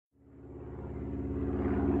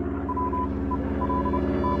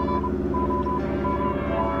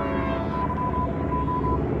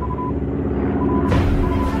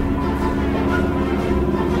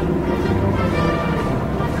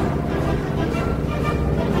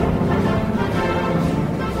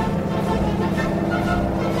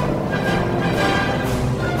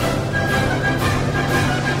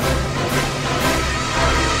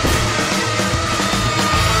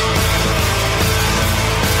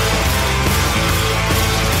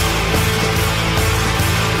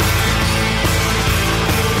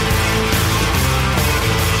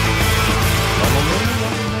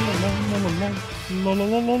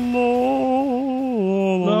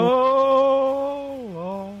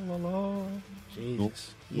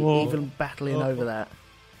minutes. You're even battling over that.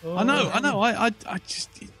 I know. I just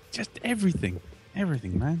everything,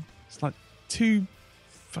 man. It's like two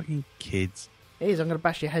fucking kids. It is. I'm going to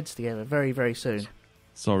bash your heads together very, very soon.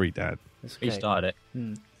 Sorry, Dad. He started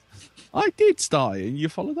it. I did start it, and you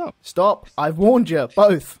followed up. Stop! I've warned you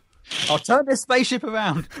both. I'll turn this spaceship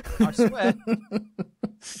around. I swear.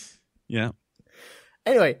 Yeah.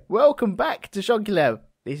 Anyway, welcome back to Shonky Lab.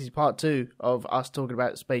 This is part 2 of us talking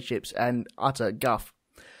about spaceships and utter guff.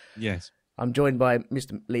 Yes. I'm joined by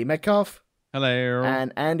Mr. Lee Medcalf. Hello.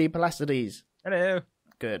 And Andy Poulastides. Hello.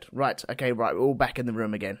 Good. Right. Okay, right. We're all back in the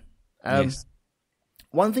room again. Yes.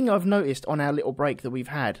 One thing I've noticed on our little break that we've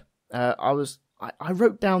had, I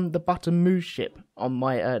wrote down the button moose ship on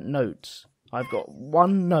my notes. I've got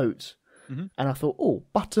one note, and I thought, oh,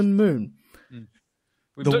 button moon.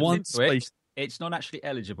 We've looked into it. It's not actually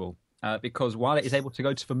eligible because while it is able to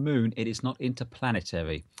go to the moon, it is not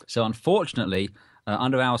interplanetary. So unfortunately,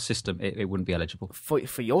 under our system, it wouldn't be eligible.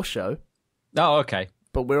 For your show. Oh, okay.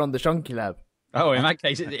 But we're on the Shonky Lab. Oh, in that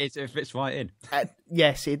case, it fits right in.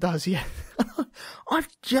 Yes, it does, yeah. I've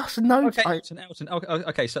just noticed. Okay, Elton.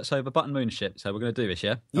 Okay, so the button moon ship. So we're going to do this,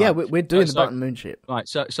 yeah? Yeah, right. we're doing the button moon ship. Right,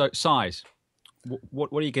 so size.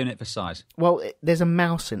 What are you giving it for size? Well, there's a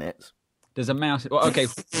mouse in it. There's a mouse. Well, okay,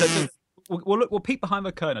 so we'll peek behind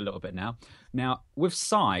the curtain a little bit now. Now, with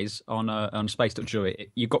size on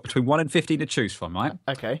space.jury, you've got between 1 and 15 to choose from, right?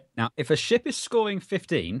 Okay. Now, if a ship is scoring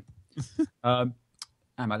 15...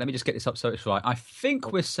 let me just get this up so it's right. I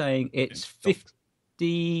think we're saying it's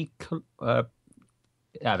 50... there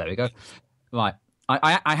we go. Right.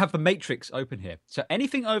 I have the matrix open here. So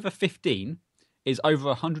anything over 15 is over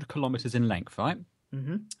 100 kilometres in length, right?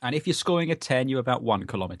 Mm-hmm. And if you're scoring a 10, you're about 1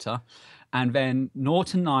 kilometre. And then 0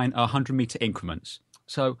 to 9 are 100-metre increments.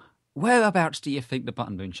 So whereabouts do you think the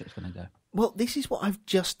button moon ship's going to go? Well, this is what I've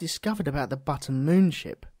just discovered about the button moon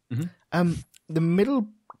ship. Mm-hmm. The middle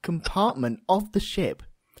compartment of the ship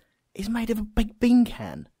is made of a baked bean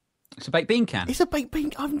can. It's a baked bean can? It's a baked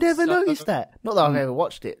bean. I've never noticed that. Not that I've ever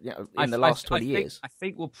watched it in the last 20 years. I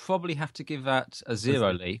think we'll probably have to give that a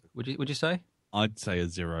 0, Lee. Would you say? I'd say a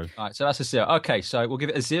 0. All right, so that's a 0. Okay, so we'll give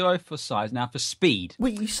it a 0 for size. Now for speed. Well,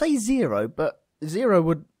 you say 0, but 0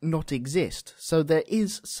 would not exist. So there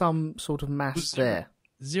is some sort of mass there.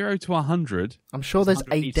 0 to 100. I'm sure there's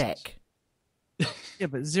a deck. Yeah,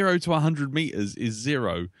 but 0 to 100 meters is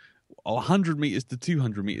 0. 100 meters to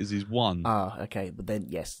 200 meters is 1. Ah, okay, but then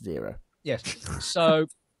yes, 0. Yes. So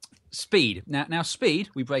speed. Now speed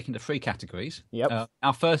we break into 3 categories. Yep.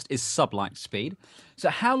 Our first is sublight speed. So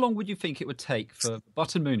how long would you think it would take for the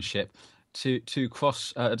button moon ship to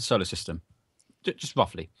cross the solar system? Just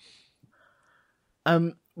roughly.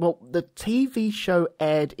 Well, the TV show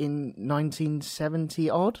aired in 1970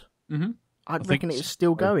 odd. Mm-hmm. I reckon it's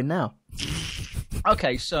still going now.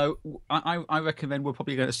 Okay, so I reckon then we're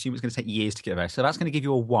probably going to assume it's going to take years to get there. So that's going to give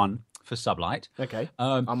you a 1 for sublight. Okay,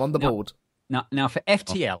 I'm on the board. Now for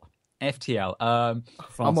FTL, I'm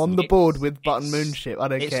on the board with button moon ship. I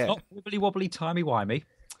don't care. It's not wibbly wobbly timey wimey.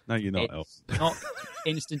 No, you're not. It's not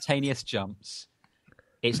instantaneous jumps.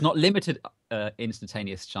 It's not limited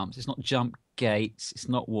instantaneous jumps. It's not jump gates. It's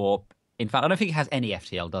not warp. In fact, I don't think it has any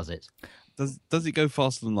FTL, does it? Does it go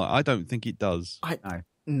faster than light? I don't think it does.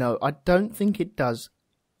 No, I don't think it does.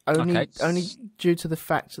 Only due to the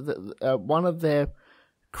fact that one of their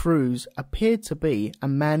crews appeared to be a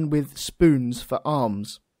man with spoons for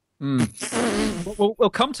arms.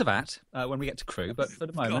 We'll come to that when we get to crew, but for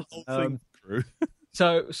the moment, crew.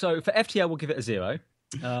 so for FTL we'll give it a 0.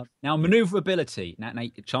 Now manoeuvrability. Now a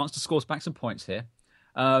chance to score back some points here.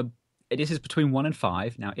 This is between 1 and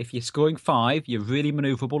 5. Now, if you're scoring 5, you're really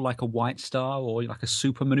manoeuvrable, like a White Star or like a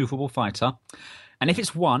super manoeuvrable fighter. And if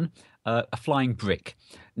it's 1, a flying brick.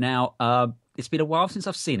 Now, it's been a while since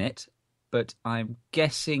I've seen it, but I'm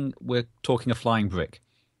guessing we're talking a flying brick.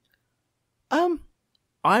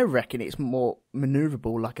 I reckon it's more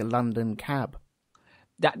manoeuvrable, like a London cab.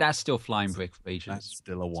 That's still flying brick regions. That's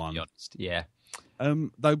still a 1. To be honest. Yeah.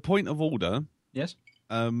 Though, point of order. Yes.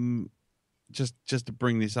 Just to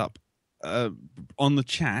bring this up. On the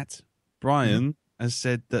chat, Brian has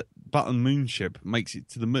said that button moon ship makes it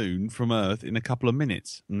to the moon from Earth in a couple of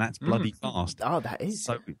minutes, and that's bloody fast. Oh, that is.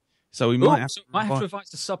 So we might have to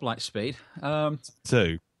revise the sublight speed.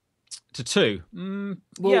 2. To 2.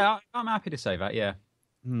 Well, yeah, I'm happy to say that, yeah.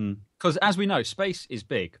 Because as we know, space is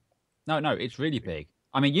big. No, it's really big.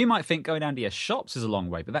 I mean, you might think going down to your shops is a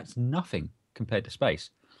long way, but that's nothing compared to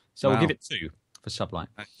space. So we'll give it 2 for sublight.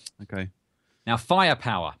 Okay. Now,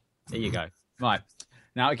 firepower. There you go. Right.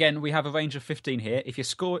 Now, again, we have a range of 15 here. If you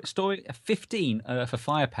store a 15 for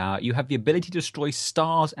firepower, you have the ability to destroy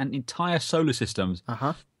stars and entire solar systems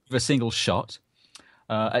with a single shot.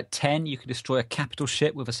 At 10, you can destroy a capital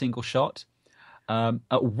ship with a single shot.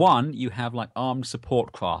 At 1, you have like armed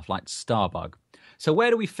support craft like Starbug. So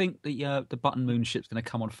where do we think the button moon ship's going to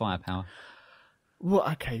come on firepower? Well,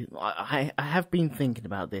 okay, I have been thinking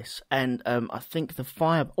about this, and I think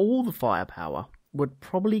all the firepower would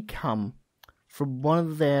probably come from one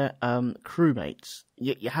of their crewmates.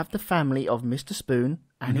 You have the family of Mr. Spoon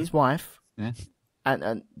and his wife,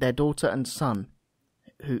 and their daughter and son,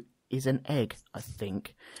 who is an egg, I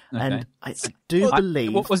think. Okay. And I do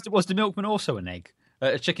believe... Was the milkman also an egg?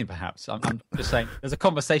 A chicken, perhaps? I'm just saying, there's a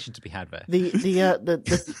conversation to be had there.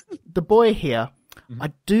 The boy here,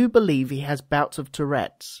 I do believe he has bouts of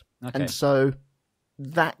Tourette's, and so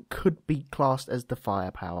that could be classed as the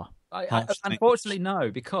firepower. Unfortunately, no,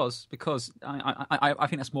 because I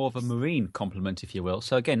think that's more of a marine compliment, if you will.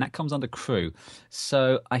 So again, that comes under crew.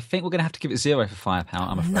 So I think we're going to have to give it 0 for firepower,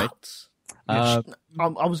 I'm afraid. Nuts. I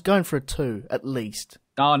was going for a 2 at least.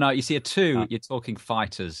 Oh no, you see a 2, you're talking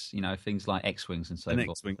fighters, things like X-wings and so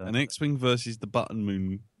forth. An X-wing versus the button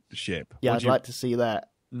moon ship. Yeah, I'd like to see that.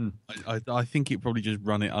 I think it probably just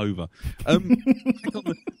run it over.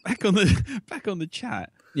 Back on the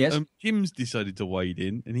chat. Yes. Jim's decided to wade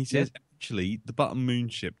in, and he says actually the button moon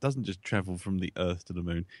ship doesn't just travel from the Earth to the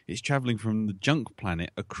moon; it's traveling from the junk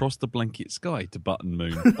planet across the blanket sky to button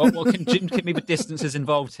moon. Well, can Jim give me the distances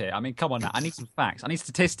involved here? I mean, come on now, I need some facts. I need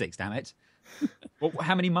statistics. Damn it! Well,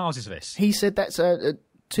 how many miles is this? He said that's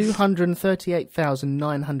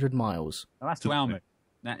 238,900 miles. Well, that's to our moon.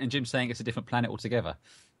 And Jim's saying it's a different planet altogether.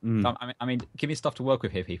 I mean, give me stuff to work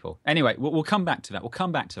with here, people. Anyway, we'll come back to that. We'll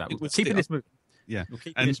keep this moving. Yeah,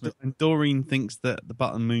 and Doreen thinks that the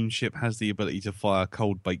button moon ship has the ability to fire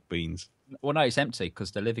cold baked beans. Well, no, it's empty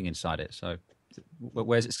because they're living inside it. So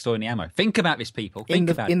where's it storing the ammo? Think about this, people. In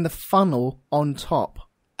the funnel on top.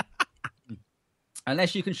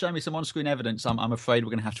 Unless you can show me some on-screen evidence, I'm afraid we're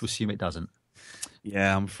going to have to assume it doesn't.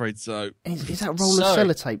 Yeah, I'm afraid so. Is that roll of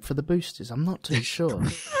sellotape for the boosters? I'm not too sure.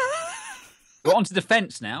 We're on to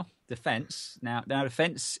defence now. Defence. Now,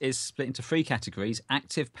 defence is split into 3 categories: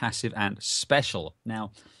 active, passive, and special.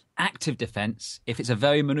 Now, active defence, if it's a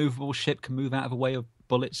very manoeuvrable ship, can move out of the way of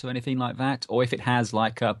bullets or anything like that, or if it has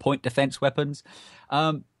like point defence weapons.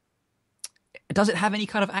 Does it have any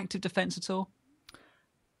kind of active defence at all?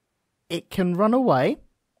 It can run away,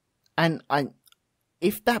 and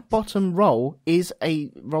if that bottom roll is a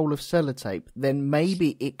roll of sellotape, then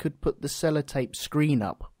maybe it could put the sellotape screen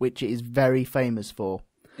up, which it is very famous for.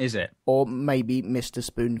 Is it? Or maybe Mr.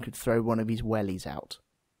 Spoon could throw one of his wellies out.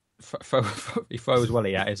 He throws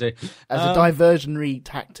welly out, is he? As a diversionary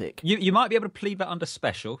tactic. You might be able to plead that under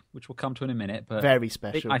special, which we'll come to in a minute. But very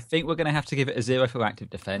special. I think we're going to have to give it a 0 for active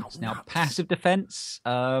defence. Now, passive defence...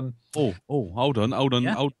 hold on.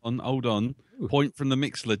 Yeah? Hold on. Point from the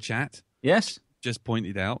Mixler chat. Yes? Just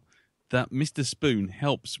pointed out that Mr. Spoon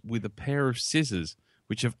helps with a pair of scissors,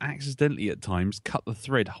 which have accidentally at times cut the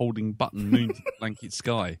thread holding button moon to the blanket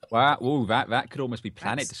sky. Wow, ooh, that could almost be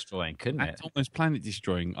planet destroying, couldn't it? That's almost planet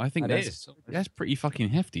destroying. I think that's pretty fucking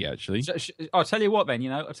hefty, actually. I'll tell you what, then.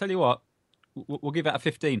 We'll give that a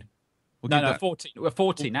 15. 14.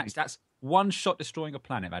 14. That's one shot destroying a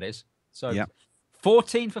planet. That is. So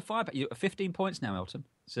 14 for 5. You're 15 points now, Elton.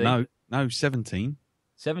 See? No, 17.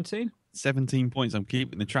 17. 17 points. I'm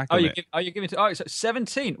keeping the track of it. You're giving it? Oh, so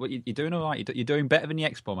 17. Well, you're doing all right. You're doing better than the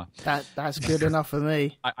X-Bomber. That's good enough for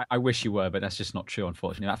me. I wish you were, but that's just not true,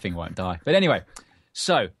 unfortunately. That thing won't die. But anyway,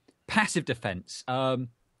 so passive defense.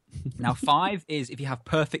 Now 5 is if you have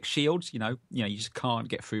perfect shields. You just can't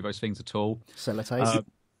get through those things at all. Sellotape.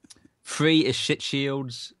 3 is shit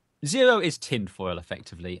shields. 0 is tinfoil,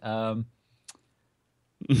 effectively. I'm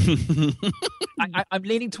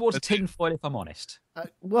leaning towards tinfoil, if I'm honest.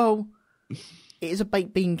 Well, it is a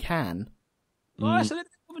baked bean can. Well, it's a little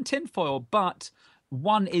bit more than tinfoil, but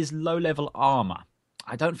 1 is low-level armour.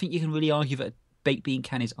 I don't think you can really argue that a baked bean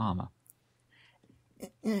can is armour.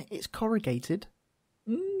 It's corrugated.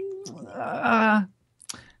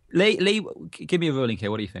 Lee, give me a ruling here.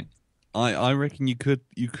 What do you think? I reckon you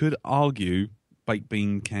could argue baked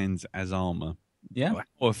bean cans as armour. Yeah.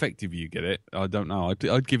 How effective you get it, I don't know.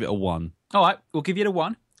 I'd give it a 1. All right, we'll give you the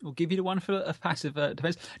 1. We'll give you the 1 for a passive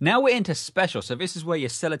defense. Now we're into special, so this is where your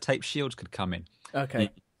sellotape shields could come in. Okay.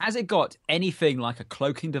 Has it got anything like a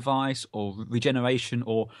cloaking device or regeneration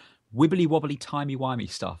or wibbly-wobbly, timey-wimey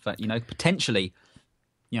stuff that, potentially,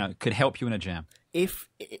 could help you in a jam? If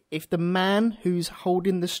the man who's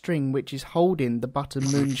holding the string, which is holding the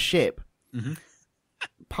button moon ship,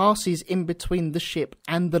 passes in between the ship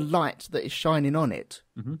and the light that is shining on it,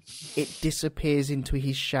 it disappears into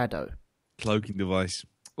his shadow. Cloaking device.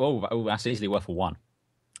 Oh, that's easily worth a 1.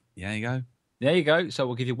 There you go. There you go. So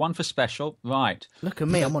we'll give you 1 for special. Right. Look at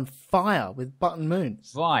me, I'm on fire with button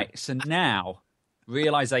moons. Right. So now,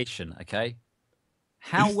 realization, okay?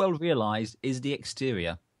 How well realized is the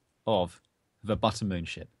exterior of the button moon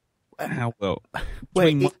ship? How well?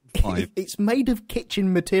 Wait, it's made of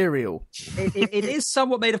kitchen material. It is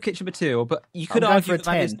somewhat made of kitchen material, but you could I'm going argue for a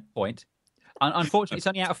that is 10. the point. Unfortunately, it's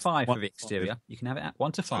only out of 5 for the exterior. You can have it at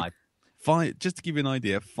 1 to 5. 5, just to give you an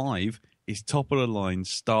idea, 5 is top of the line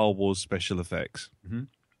Star Wars special effects.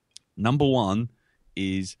 Number 1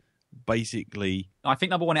 is basically... I think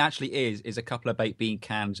number 1 actually is a couple of baked bean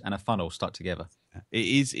cans and a funnel stuck together.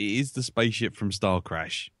 It is the spaceship from Star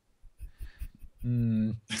Crash.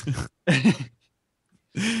 I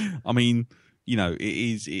mean, you know, it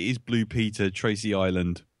is Blue Peter, Tracy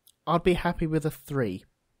Island. I'd be happy with a 3.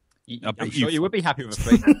 I'm sure you would be happy with a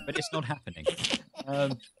 3, but it's not happening.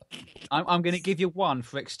 I'm going to give you 1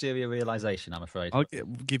 for exterior realization, I'm afraid. I'll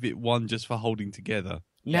give it 1 just for holding together.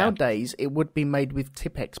 Nowadays, it would be made with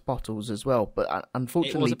Tipex bottles as well, but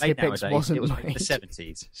unfortunately, Tipex wasn't It was made. made in the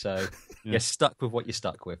 70s, so you're stuck with what you're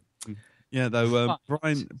stuck with. Yeah, though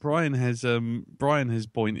Brian has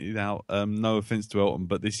pointed out, no offense to Elton,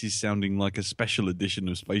 but this is sounding like a special edition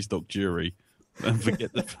of Space Dock Jury. And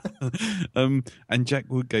forget the and Jack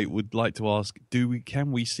Woodgate would like to ask,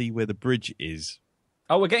 can we see where the bridge is?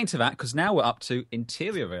 Oh, we're getting to that because now we're up to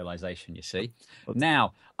interior realization, you see.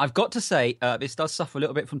 Now, I've got to say, this does suffer a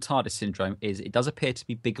little bit from TARDIS syndrome, it does appear to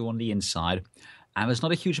be bigger on the inside, and there's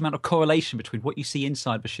not a huge amount of correlation between what you see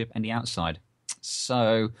inside the ship and the outside.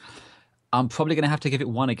 So I'm probably going to have to give it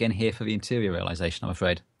 1 again here for the interior realization, I'm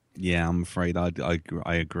afraid. Yeah, I'm afraid I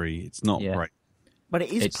agree. It's not great. But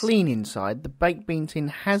it is clean inside. The baked bean tin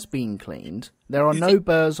has been cleaned. There are no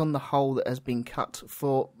burrs on the hole that has been cut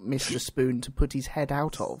for Mr. Spoon to put his head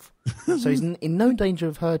out of. So he's in no danger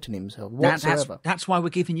of hurting himself whatsoever. That's why we're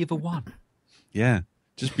giving you the 1. Yeah,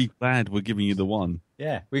 just be glad we're giving you the 1.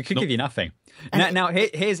 Yeah, we could give you nothing. Now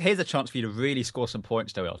here's a chance for you to really score some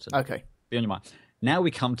points, though, Elton. Okay. Be on your mind. Now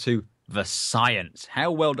we come to the science.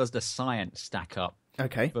 How well does the science stack up?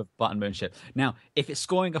 Okay. For button moon ship. Now, if it's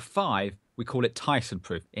scoring a 5, we call it Tyson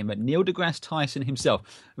proof. In that Neil deGrasse Tyson himself,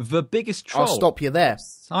 the biggest troll. I'll stop you there.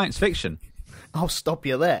 Science fiction. I'll stop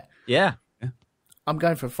you there. Yeah. I'm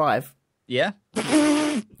going for 5. Yeah.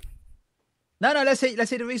 No. Let's hear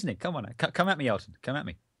the reasoning. Come on, come at me, Elton. Come at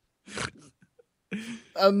me.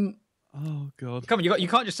 Oh God. Come on, you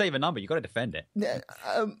can't just say the number. You got to defend it.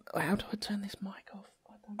 How do I turn this mic off?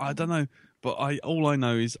 I don't know, but all I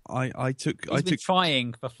know is I took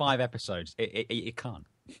trying for 5 episodes. It can't.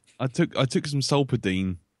 I took some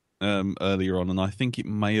Solpadeine earlier on, and I think it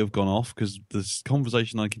may have gone off because the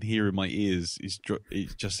conversation I can hear in my ears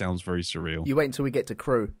it just sounds very surreal. You wait until we get to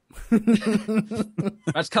crew.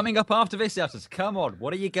 That's coming up after this, Elton. Come on,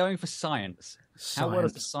 what are you going for science? How well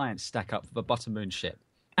does the science stack up for the button moon ship?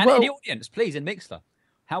 And in the audience, please, in Mixler,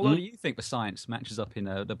 how well do you think the science matches up in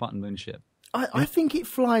the button moon ship? I think it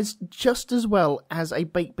flies just as well as a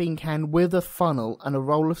baked bean can with a funnel and a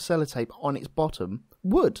roll of sellotape on its bottom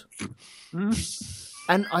would.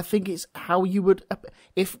 And I think it's how you would...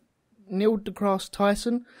 If Neil deGrasse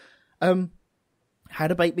Tyson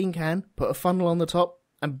had a baked bean can, put a funnel on the top,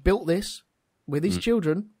 and built this with his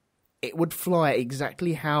children, it would fly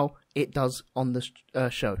exactly how it does on the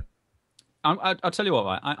show. I'll tell you what,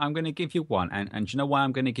 right? I'm going to give you 1, and do you know why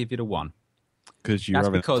I'm going to give you the 1? Because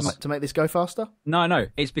to make this go faster? No,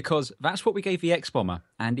 it's because that's what we gave the X-Bomber,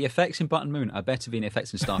 and the effects in Button Moon are better than the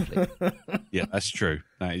effects in Starfleet. Yeah, that's true.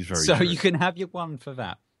 That is very true. So you can have your 1 for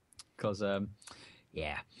that. Because, this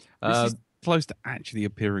is close to actually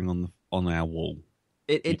appearing on our wall.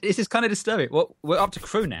 This is kind of disturbing. Well, we're up to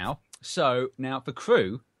crew now. So now for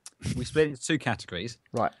crew, we split into 2 categories.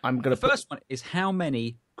 Right, the first one is how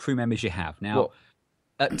many crew members you have. Now,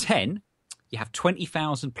 at 10, you have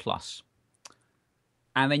 20,000 plus.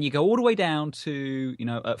 And then you go all the way down to,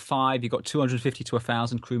 at 5, you've got 250 to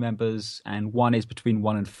 1,000 crew members, and 1 is between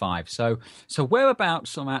 1 and 5. So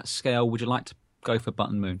whereabouts on that scale would you like to go for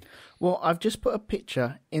Button Moon? Well, I've just put a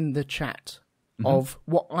picture in the chat of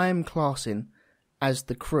what I am classing as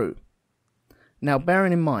the crew. Now,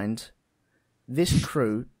 bearing in mind, this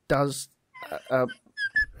crew does...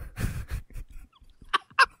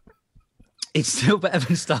 It's still better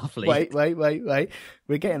than Starfleet. Wait.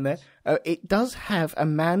 We're getting there. It does have a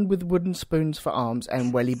man with wooden spoons for arms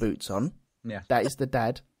and welly boots on. Yeah. That is the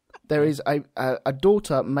dad. There is a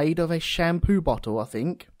daughter made of a shampoo bottle, I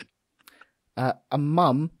think. A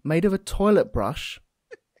mum made of a toilet brush.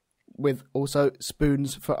 with also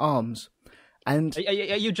spoons for arms. And are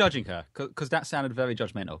you judging her? Because that sounded very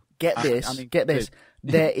judgmental. Get this.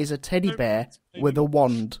 There is a teddy bear with a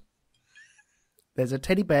wand. There's a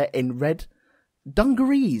teddy bear in red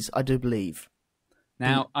dungarees, I do believe.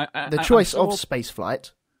 Now, the choice of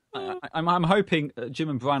spaceflight. I'm hoping Jim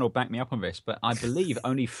and Brian will back me up on this, but I believe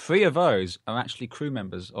only 3 of those are actually crew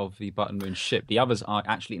members of the Button Moon ship. The others are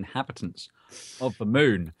actually inhabitants of the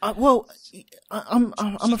moon. Well, I'm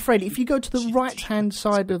afraid if you go to the right-hand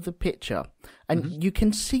side of the picture, and you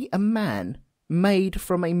can see a man made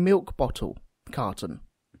from a milk bottle carton,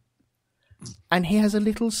 and he has a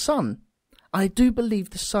little son. I do believe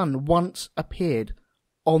the son once appeared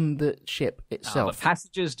on the ship itself. But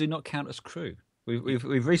passengers do not count as crew.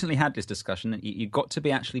 We've recently had this discussion that you've got to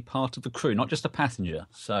be actually part of the crew, not just a passenger.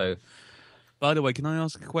 So, by the way, can I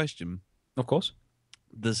ask a question? Of course.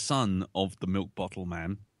 The son of the milk bottle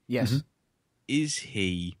man. Yes. Is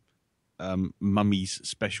he Mummy's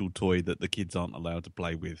special toy that the kids aren't allowed to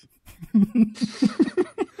play with?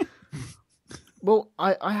 Well,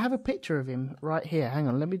 I have a picture of him right here. Hang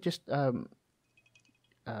on, let me just. Oh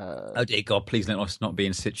dear God! Please let us not be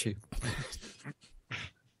in situ.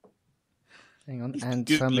 Hang on, and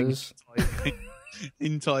Summers.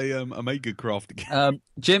 Omega craft again.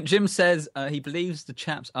 Jim says he believes the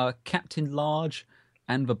chaps are Captain Large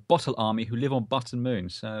and the Bottle Army who live on Button Moon.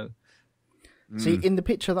 So, see, in the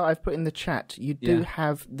picture that I've put in the chat, you do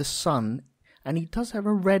have the sun, and he does have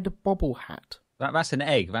a red bobble hat. That's an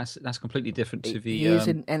egg. That's completely different to the. He is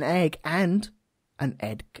an egg and an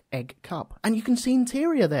egg cup, and you can see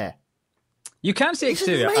interior there. You can see This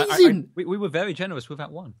exterior. is amazing. We were very generous with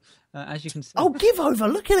that one, as you can see. Oh, give over!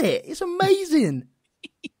 Look at it. It's amazing.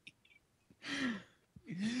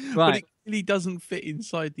 Right. But it really doesn't fit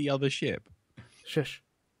inside the other ship. Shush.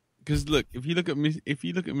 Because look, if you look at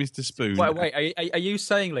Mr. Spoon. Wait. Are you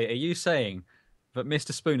saying, Lee? Are you saying that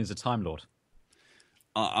Mr. Spoon is a Time Lord?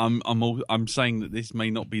 I'm saying that this may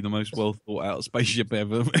not be the most well thought out spaceship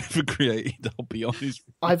ever created. I'll be honest.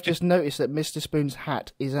 I've just noticed that Mr. Spoon's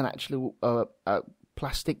hat is an actual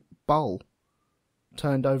plastic bowl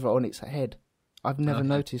turned over on its head. I've never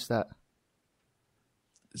noticed that.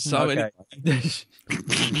 So okay.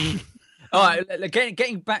 All right,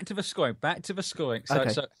 getting back to the scoring. So, Okay.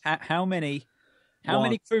 so how many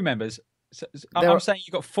crew members? So, There I'm are- saying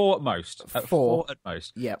you got 4 at most. Four. At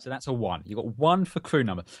most. Yep. So that's a 1. You got 1 for crew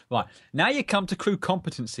number. Right. Now you come to crew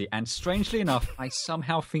competency, and strangely enough, I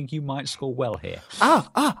somehow think you might score well here.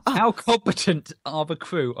 How competent are the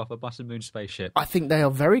crew of a Button Moon spaceship? I think they are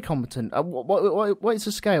very competent. What is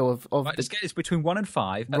the scale of Right, the scale is between 1 and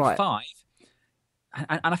 5. At Right. 5,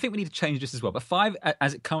 and I think we need to change this as well. But 5,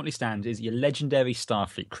 as it currently stands, is your legendary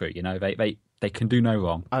Starfleet crew. You know, they can do no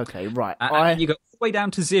wrong. Okay, right. And you go all the way down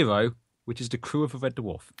to 0, which is the crew of a Red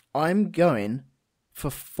Dwarf. I'm going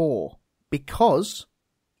for 4 because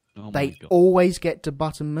Oh my they God. always get to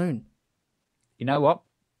Button Moon. You know what?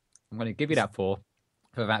 I'm going to give you that 4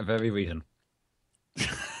 for that very reason.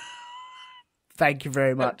 Thank you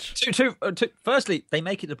very much. Firstly, they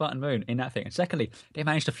make it to Button Moon in that thing. And secondly, they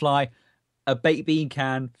managed to fly a baked bean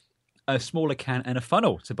can, a smaller can, and a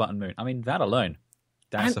funnel to Button Moon. I mean, that alone.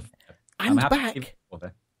 That's And happy to back. give it 4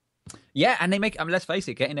 there. Yeah, and they make. I mean, let's face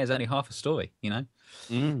it, getting there's only half a story. You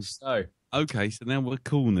know. So Okay, so now we're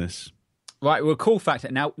coolness. right, we're a cool factor.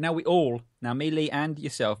 Now me, Lee, and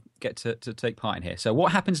yourself get to take part in here. So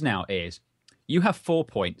what happens now is you have 4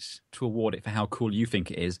 points to award it for how cool you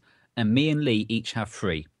think it is, and me and Lee each have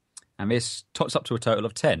 3, and this tots up to a total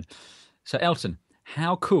of 10. So Elton,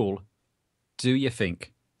 how cool do you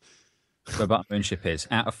think the Button Moon ship is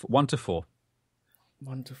out of 1 to 4?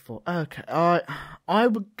 1 to 4. Okay, I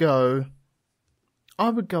would go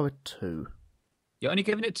a 2. You're only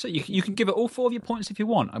giving it 2. You can give it all 4 of your points if you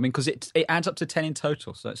want. I mean, because it adds up to 10 in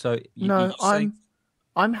total. So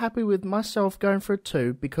I'm happy with myself going for a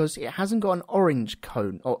 2 because it hasn't got an orange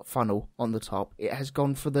cone or funnel on the top. It has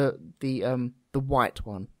gone for the white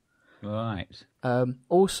one. right.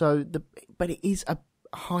 Also, but it is a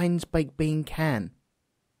Heinz baked bean can.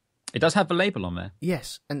 It does have the label on there.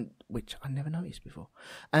 Yes, and which I never noticed before.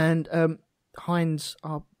 And Heinz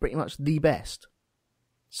are pretty much the best.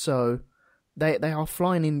 So they are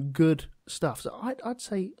flying in good stuff. So I'd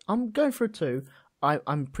say I'm going for a 2.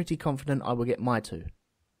 I'm pretty confident I will get my 2.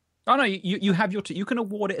 Oh no, you have your 2. You can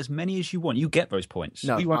award it as many as you want. You get those points.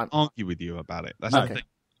 No, We won't argue with you about it. That's Okay. the thing.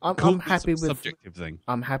 I'm Coolness happy is a with subjective thing.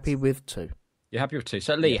 I'm happy with 2. You're happy with 2.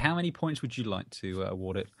 So Lee, how many points would you like to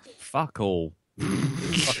award it? Fuck all.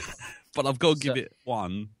 But I've got to give it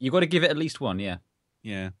 1. You got to give it at least 1. Yeah,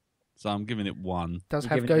 Yeah. So I'm giving it 1. Does You're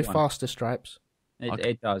have giving go it 1. faster stripes.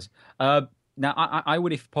 it does. Now, I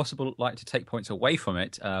would, if possible, like to take points away from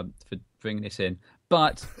it for bringing this in,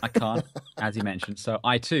 but I can't, as you mentioned. So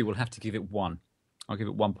I too will have to give it 1. I'll give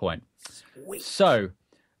it 1 point. Sweet. So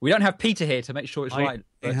we don't have Peter here to make sure it's right.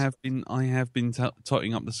 I have been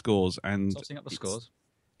totting up the scores, and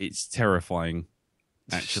it's terrifying.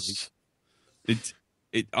 Actually,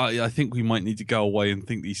 I think we might need to go away and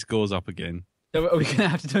think these scores up again. So are we going to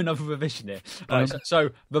have to do another revision here? Right,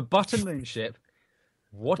 so the Button Moonship,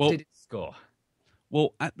 what did it score?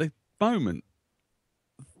 Well, at the moment,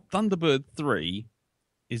 Thunderbird 3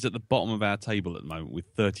 is at the bottom of our table at the moment with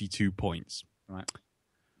 32 points. Right.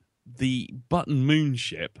 The Button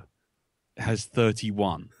Moonship has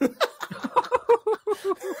 31.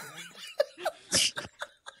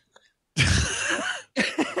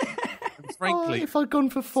 Frankly, if I'd gone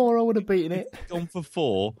for 4, I would have beaten it. If you'd gone for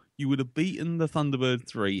 4, you would have beaten the Thunderbird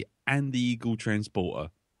 3 and the Eagle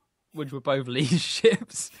Transporter. Which were both lead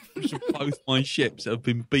ships. Which are both my ships that have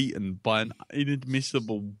been beaten by an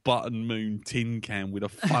inadmissible Button Moon tin can with a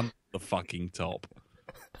fun at the fucking top.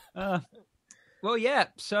 Well, yeah.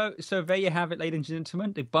 So there you have it, ladies and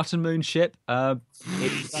gentlemen. The Button Moon ship.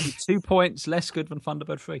 It's only 2 points less good than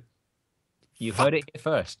Thunderbird 3. You heard it here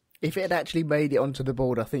first. If it had actually made it onto the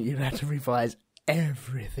board, I think you'd have to revise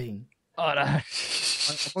everything. Oh, no.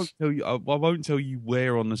 I won't tell you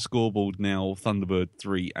where on the scoreboard now Thunderbird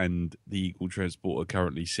 3 and the Eagle Transporter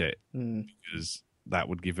currently sit, because that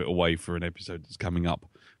would give it away for an episode that's coming up.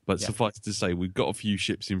 But suffice to say, we've got a few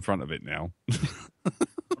ships in front of it now.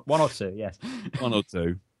 1 or 2, yes. 1 or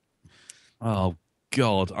 2. Oh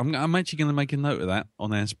God, I'm actually going to make a note of that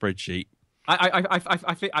on our spreadsheet.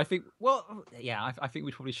 I think. Well, yeah, I think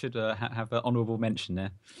we probably should have an honourable mention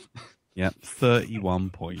there. Yeah, 31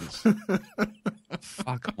 points.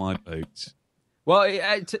 Fuck my boots. Well,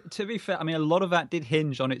 to be fair, I mean, a lot of that did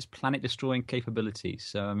hinge on its planet-destroying capabilities.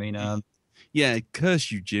 So, I mean, yeah,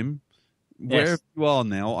 curse you, Jim. Wherever you are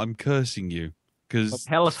now, I'm cursing you. Because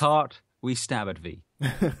hell's heart, we stab at thee.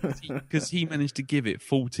 Because he managed to give it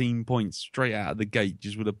 14 points straight out of the gate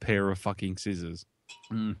just with a pair of fucking scissors.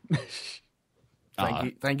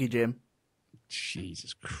 Thank you, Jim.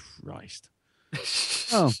 Jesus Christ.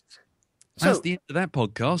 Oh, that's the end of that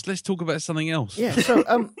podcast. Let's talk about something else. Yeah, so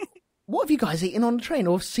what have you guys eaten on the train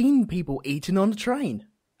or seen people eating on the train?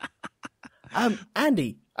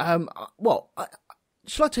 Andy, shall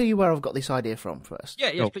I tell you where I've got this idea from first?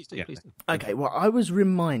 Yeah, please do. Okay, well, I was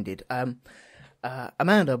reminded,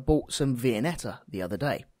 Amanda bought some Viennetta the other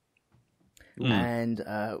day. And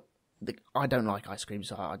I don't like ice cream,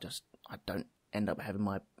 so I don't end up having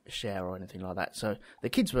my share or anything like that. So the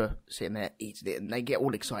kids were sitting there eating it, and they get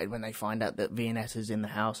all excited when they find out that Viennetta's in the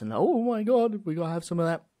house, and oh my God, we gotta have some of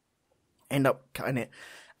that. End up cutting it,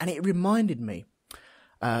 and it reminded me,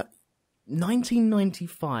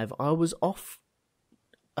 1995, I was off.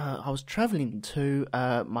 I was travelling to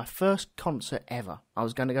my first concert ever. I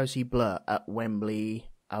was going to go see Blur at Wembley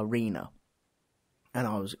Arena, and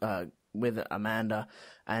I was with Amanda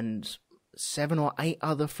and 7 or 8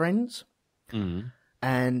 other friends.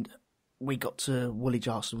 And we got to Woolwich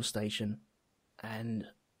Arsenal Station, and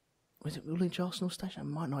was it Woolwich Arsenal Station? I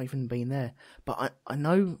might not even been there, but I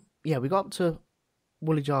know. Yeah, we got up to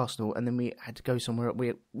Woolwich Arsenal, and then we had to go somewhere.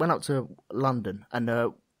 We went up to London,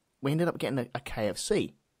 and we ended up getting a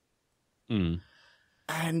KFC.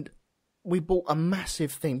 And we bought a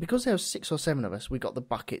massive thing because there was 6 or 7 of us. We got the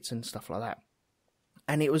buckets and stuff like that,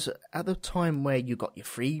 and it was at the time where you got your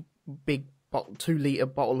free big 2-litre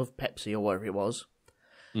bottle of Pepsi or whatever it was.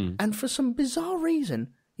 And for some bizarre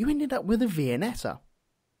reason, you ended up with a Viennetta.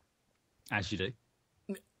 As you do.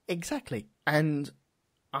 Exactly. And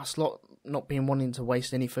us lot not being wanting to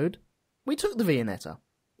waste any food, we took the Viennetta.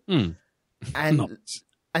 And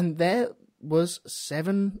there was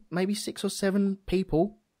 7, maybe 6 or 7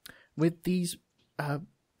 people with these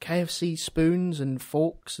KFC spoons and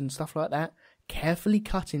forks and stuff like that, carefully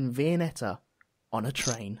cutting Viennetta on a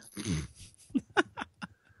train.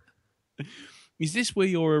 Is this where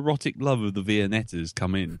your erotic love of the Viennettas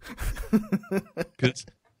come in?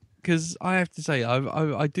 Because I have to say,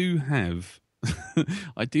 I do have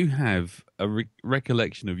a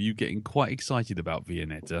recollection of you getting quite excited about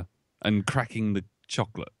Viennetta and cracking the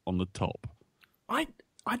chocolate on the top. I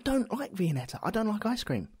don't like Viennetta. I don't like ice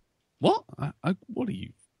cream. What? What are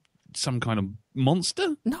you? Some kind of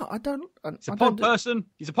monster? No, I don't. He's a pod person.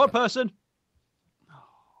 He's a pod person.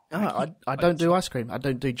 No, I don't do ice cream. I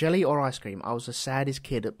don't do jelly or ice cream. I was the saddest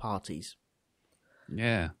kid at parties.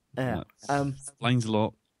 Yeah. Explains a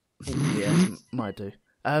lot. Yeah, might do.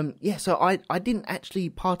 So I didn't actually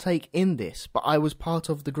partake in this, but I was part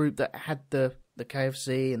of the group that had the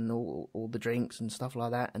KFC and all the drinks and stuff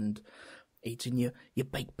like that. And eating your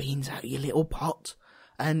baked beans out of your little pot.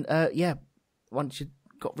 And, once you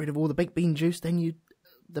got rid of all the baked bean juice, then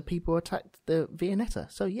the people attacked the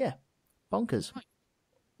Viennetta. So, yeah, bonkers.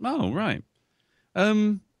 Oh, right.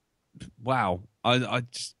 Wow. I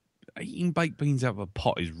just... Eating baked beans out of a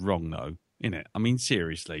pot is wrong, though, isn't it? I mean,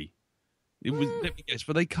 seriously. Let me guess,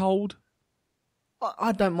 were they cold?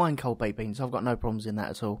 I don't mind cold baked beans. I've got no problems in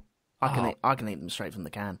that at all. I can eat them straight from the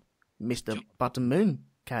can. Mr. Button Moon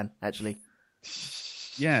can, actually.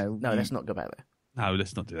 Yeah. No, let's not go back there. No,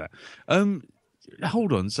 let's not do that.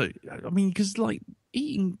 Hold on. So, I mean, because, like,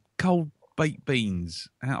 eating cold baked beans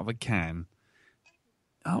out of a can...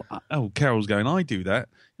 Oh, Carol's going, I do that.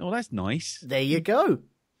 Oh, that's nice. There you go.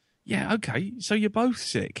 Yeah, okay. So you're both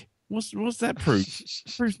sick. What's that prove?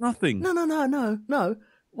 Proves nothing. No.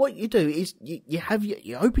 What you do is you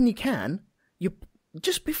open your can.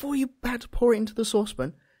 Just before you're about to pour it into the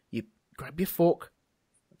saucepan, you grab your fork,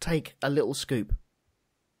 take a little scoop,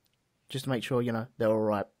 just to make sure they're all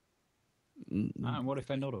right. And what if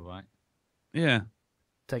they're not all right? Yeah.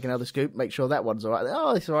 Take another scoop, make sure that one's all right.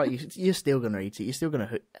 Oh, it's all right. You're still going to eat it. You're still going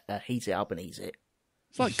to heat it up and eat it.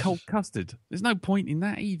 It's like cold custard. There's no point in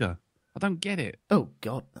that either. I don't get it. Oh,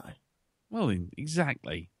 God, no. Well, then,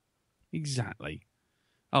 exactly.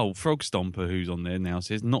 Oh, Frog Stomper, who's on there now,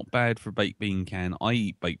 says, not bad for a baked bean can. I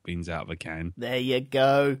eat baked beans out of a can. There you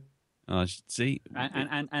go. I should see.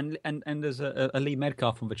 And there's a Lee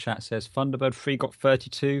Medcalf on the chat says, Thunderbird 3 got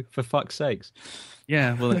 32, for fuck's sakes.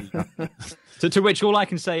 Yeah, well, there you go. To which all I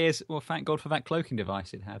can say is, well, thank God for that cloaking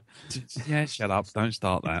device it had. Yeah, shut up. Don't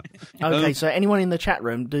start that. Okay, so anyone in the chat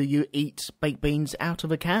room, do you eat baked beans out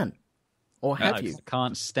of a can? Or have you? I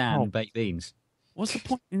can't stand baked beans. What's the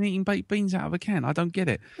point in eating baked beans out of a can? I don't get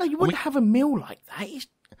it. No, you wouldn't have a meal like that.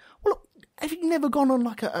 Well, have you never gone on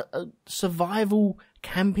like a survival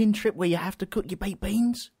camping trip where you have to cook your baked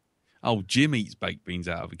beans? Oh, Jim eats baked beans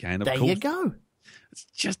out of a can. Of course. There you go.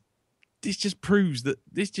 This just proves that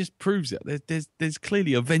there's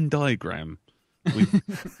clearly a Venn diagram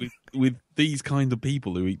with these kind of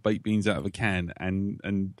people who eat baked beans out of a can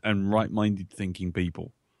and right-minded thinking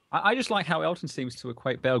people. I just like how Elton seems to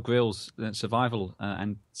equate Bear Grylls' survival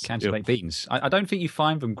and canned baked beans. I don't think you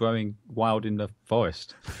find them growing wild in the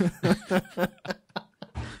forest.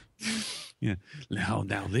 Yeah.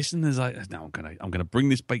 Now listen, I'm gonna bring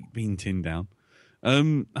this baked bean tin down.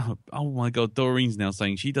 Oh my God, Doreen's now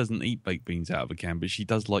saying she doesn't eat baked beans out of a can, but she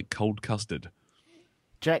does like cold custard.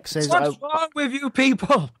 Jack says, "What's wrong with you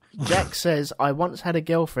people?" Jack says, "I once had a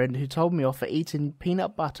girlfriend who told me off for eating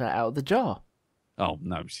peanut butter out of the jar." Oh,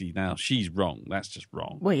 no, see, now she's wrong. That's just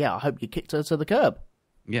wrong. Well, yeah, I hope you kicked her to the curb.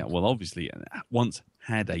 Yeah, well, obviously, once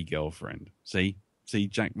had a girlfriend. See,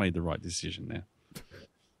 Jack made the right decision there.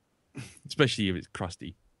 Especially if it's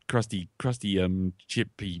crusty,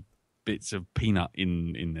 chippy bits of peanut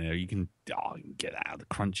in there. You can get out the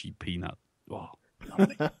crunchy peanut. Oh,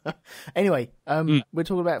 Anyway, we're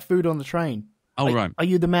talking about food on the train. Oh, right. Are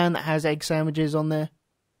you the man that has egg sandwiches on there?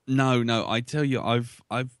 No. I tell you, I've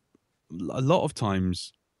a lot of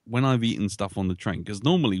times when I've eaten stuff on the train, because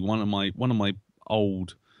normally one of my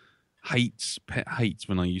old pet hates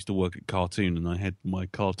when I used to work at Cartoon and I had my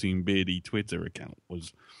Cartoon Beardy Twitter account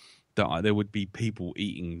was that there would be people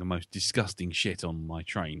eating the most disgusting shit on my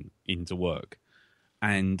train into work.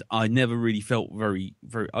 And I never really felt very,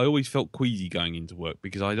 very... I always felt queasy going into work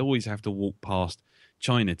because I'd always have to walk past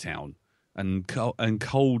Chinatown and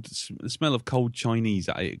the smell of cold Chinese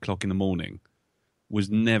at 8 o'clock in the morning was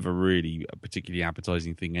never really a particularly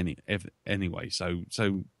appetizing thing anyway. So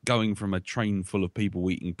going from a train full of people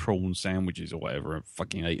eating prawn sandwiches or whatever at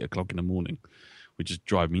fucking 8 o'clock in the morning would just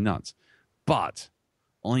drive me nuts. But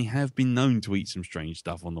I have been known to eat some strange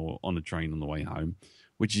stuff on the train on the way home,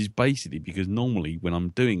 which is basically because normally when I'm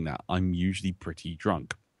doing that, I'm usually pretty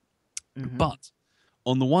drunk. Mm-hmm. But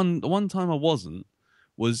on the one time I wasn't,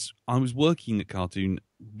 I was working at Cartoon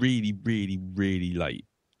really, really, really late.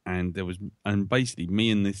 And basically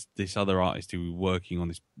me and this other artist who we were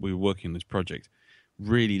working on this project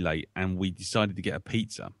really late, and we decided to get a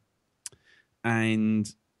pizza.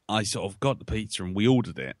 And I sort of got the pizza and we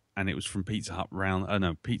ordered it, and it was from Pizza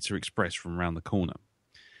Express from round the corner.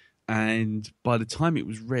 And by the time it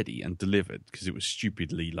was ready and delivered, because it was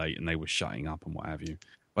stupidly late and they were shutting up and what have you,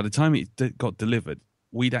 by the time it got delivered,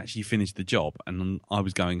 we'd actually finished the job and I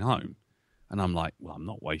was going home. And I'm like, well, I'm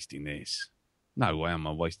not wasting this. No way am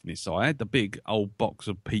I wasting this. So I had the big old box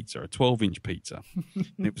of pizza, a 12-inch pizza.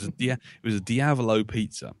 It was a Diavolo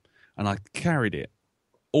pizza. And I carried it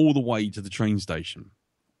all the way to the train station.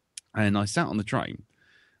 And I sat on the train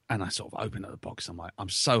and I sort of opened up the box. I'm like, I'm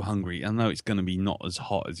so hungry. I know it's going to be not as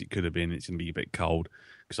hot as it could have been. It's going to be a bit cold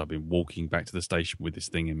because I've been walking back to the station with this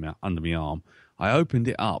thing under my arm. I opened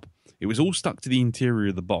it up. It was all stuck to the interior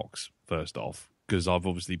of the box, first off, because I've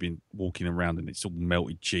obviously been walking around and it's all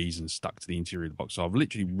melted cheese and stuck to the interior of the box. So I've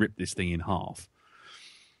literally ripped this thing in half.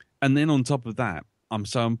 And then on top of that, I'm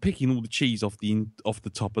picking all the cheese off the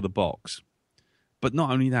top of the box. But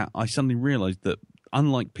not only that, I suddenly realised that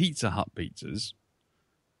unlike Pizza Hut pizzas,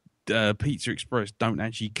 Pizza Express don't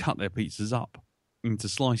actually cut their pizzas up into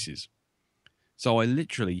slices. So I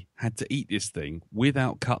literally had to eat this thing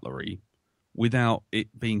without cutlery, without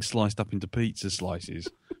it being sliced up into pizza slices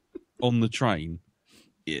on the train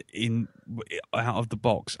out of the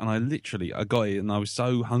box. And I got it and I was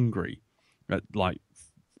so hungry at like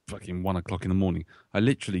fucking 1 o'clock in the morning. I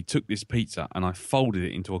literally took this pizza and I folded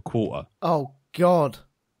it into a quarter. Oh, God.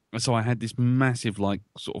 So I had this massive, like,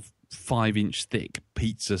 sort of 5-inch thick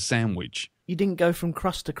pizza sandwich. You didn't go from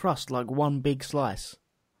crust to crust, like one big slice?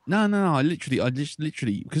 No. I just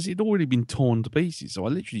literally, because it'd already been torn to pieces, so I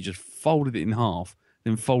literally just folded it in half,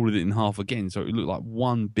 then folded it in half again, so it looked like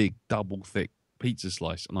one big double thick pizza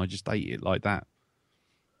slice, and I just ate it like that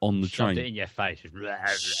on the train. Shoved it in your face.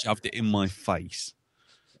 Shoved it in my face.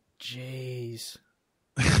 Jeez.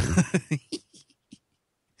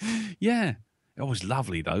 Yeah. It was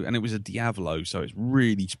lovely, though, and it was a Diavolo, so it's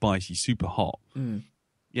really spicy, super hot. Mm.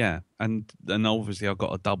 Yeah, and obviously I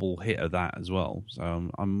got a double hit of that as well. So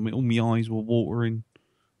all my eyes were watering.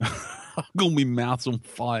 I've got my mouth on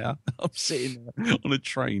fire. I'm sitting on a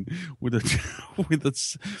train with a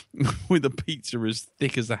pizza as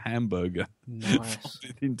thick as a hamburger, Nice.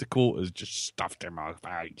 into quarters, just stuffed in my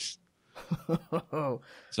face.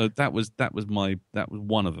 So that was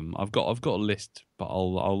one of them. I've got a list, but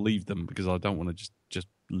I'll leave them because I don't want to just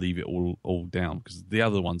leave it all down, because the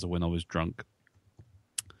other ones are when I was drunk.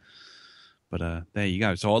 But there you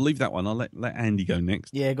go. So I'll leave that one. I'll let Andy go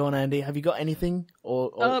next. Yeah, go on, Andy. Have you got anything?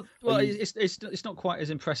 Well, it's not quite as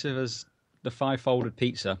impressive as the 5-folded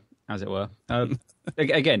pizza, as it were.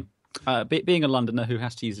 Again, being a Londoner who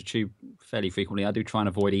has to use the tube fairly frequently, I do try and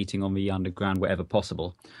avoid eating on the underground wherever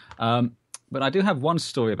possible. But I do have one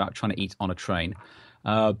story about trying to eat on a train.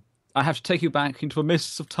 I have to take you back into the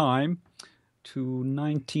mists of time to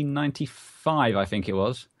 1995, I think it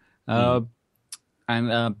was. You're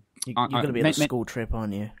going to be on a school trip,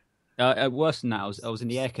 aren't you? Worse than that, I was in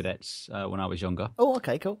the Air Cadets when I was younger. Oh,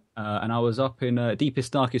 okay, cool. And I was up in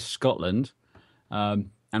deepest, darkest Scotland.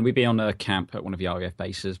 And we'd be on a camp at one of the RAF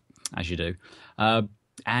bases, as you do. And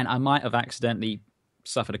I might have accidentally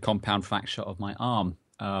suffered a compound fracture of my arm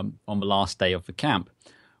on the last day of the camp,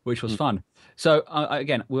 which was fun. So,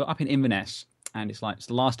 again, we were up in Inverness, and it's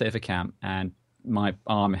the last day of the camp, and my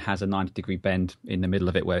arm has a 90-degree bend in the middle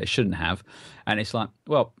of it where it shouldn't have. And it's like,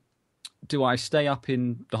 well, do I stay up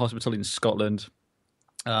in the hospital in Scotland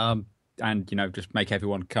and, just make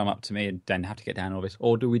everyone come up to me and then have to get down all this?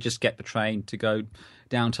 Or do we just get the train to go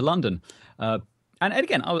down to London? And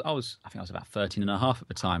again, I think I was about 13 and a half at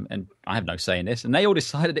the time, and I have no say in this. And they all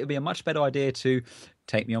decided it would be a much better idea to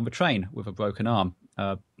take me on the train with a broken arm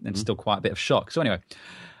and still quite a bit of shock. So anyway,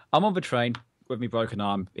 I'm on the train with my broken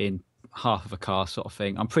arm in half of a car sort of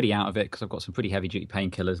thing. I'm pretty out of it because I've got some pretty heavy-duty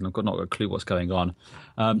painkillers and I've not got a clue what's going on.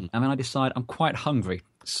 And then I decide I'm quite hungry.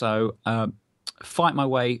 So fight my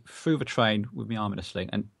way through the train with my arm in a sling.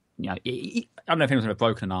 And I don't know if anyone's ever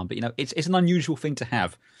broken an arm, but it's an unusual thing to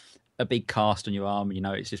have. A big cast on your arm,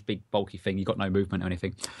 it's this big bulky thing. You've got no movement or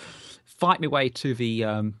anything. Fight my way to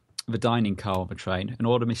the dining car on the train and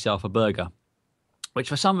order myself a burger, which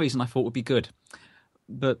for some reason I thought would be good.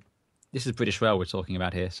 But this is British Rail we're talking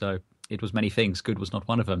about here, so it was many things. Good was not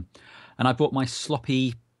one of them. And I brought my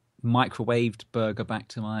sloppy microwaved burger back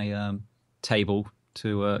to my table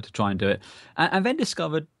to try and do it, and then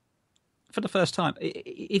discovered for the first time,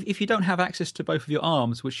 if you don't have access to both of your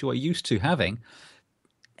arms, which you are used to having,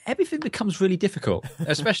 everything becomes really difficult,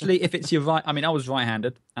 especially if it's your right. I mean, I was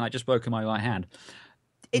right-handed, and I just broken my right hand.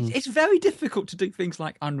 It's very difficult to do things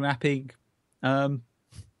like unwrapping a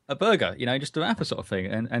burger, just to wrap a sort of thing.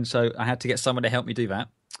 And so I had to get someone to help me do that.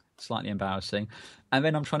 Slightly embarrassing. And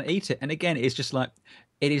then I'm trying to eat it. And again, it's just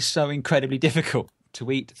it is so incredibly difficult to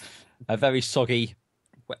eat a very soggy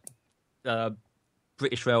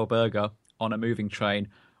British Rail burger on a moving train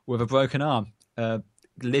with a broken arm.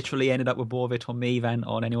 Literally ended up with more of it on me than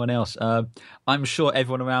on anyone else. I'm sure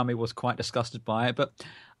everyone around me was quite disgusted by it, but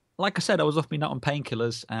like I said, I was off me nut on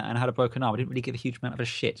painkillers and had a broken arm. I didn't really give a huge amount of a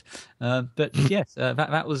shit. But yes,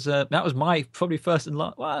 that was my probably first and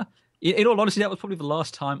last. Well, in all honesty, that was probably the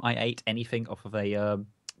last time I ate anything off of a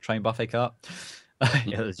train buffet cart.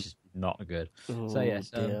 It was just not good. Oh, so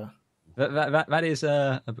yes, dear. that is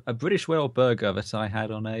a British Rail burger that I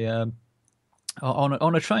had on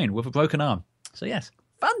on a train with a broken arm. So yes,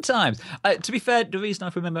 fun times. To be fair, the reason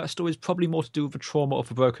I remember that story is probably more to do with the trauma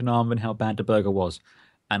of a broken arm than how bad the burger was,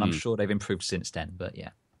 and I'm sure they've improved since then. But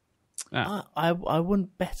yeah, I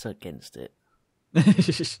wouldn't bet against it.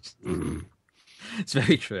 It's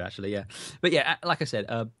very true, actually. Yeah, but yeah, like I said,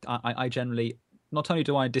 I generally, not only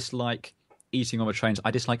do I dislike eating on the trains,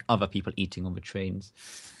 I dislike other people eating on the trains.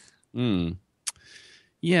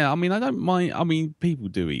 Yeah, I mean, I don't mind. I mean, people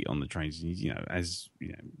do eat on the trains, as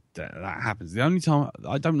that happens. The only time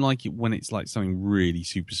I don't like it when it's like something really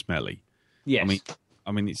super smelly. Yes.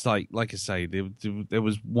 I mean, it's like I say, there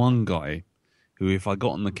was one guy who, if I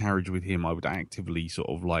got on the carriage with him, I would actively sort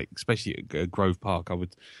of like, especially at Grove Park, I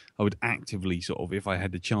would actively sort of, if I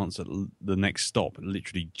had the chance at the next stop,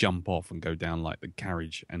 literally jump off and go down like the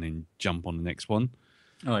carriage and then jump on the next one.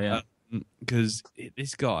 Oh yeah, because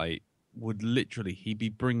this guy would literally, he'd be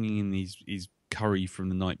bringing in his curry from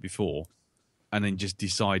the night before, and then just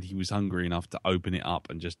decide he was hungry enough to open it up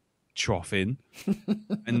and just trough in,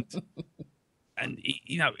 and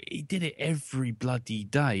he did it every bloody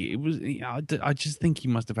day. It was, I just think he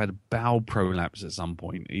must have had a bowel prolapse at some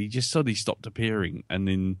point. He just suddenly stopped appearing, and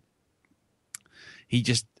then he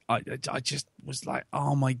just, I just was like,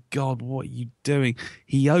 oh my God, what are you doing?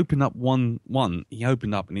 He opened up one. He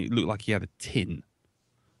opened up and it looked like he had a tin.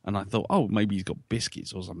 And I thought, oh, maybe he's got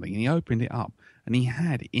biscuits or something. And he opened it up, and he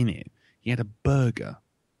had in it, he had a burger.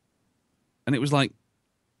 And it was like,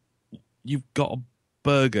 you've got a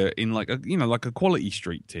burger in like a Quality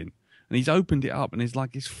Street tin. And he's opened it up, and it's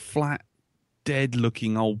like this flat,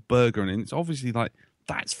 dead-looking old burger. And it's obviously like,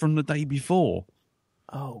 that's from the day before.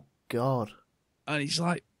 Oh, God. And it's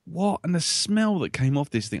like, what? And the smell that came off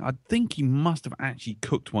this thing, I think he must have actually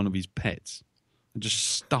cooked one of his pets and just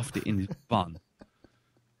stuffed it in his bun.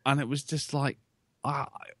 And it was just like,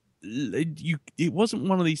 it wasn't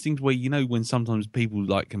one of these things where, when sometimes people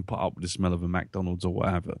like can put up with the smell of a McDonald's or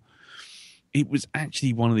whatever. It was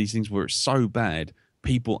actually one of these things where it's so bad,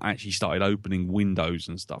 people actually started opening windows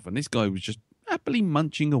and stuff. And this guy was just happily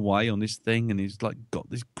munching away on this thing, and he's like got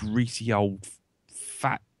this greasy old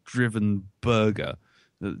fat-driven burger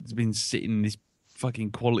that's been sitting in this fucking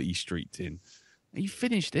Quality Street tin. He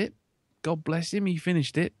finished it. God bless him, he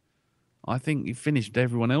finished it. I think he finished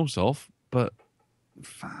everyone else off, but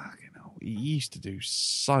fucking hell, he used to do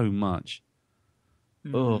so much.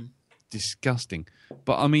 Oh, disgusting.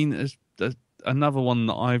 But I mean, another one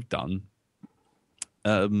that I've done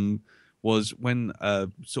was when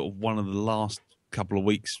sort of one of the last couple of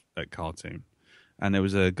weeks at Cartoon, and there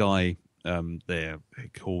was a guy there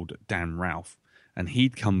called Dan Ralph, and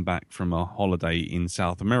he'd come back from a holiday in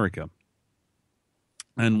South America.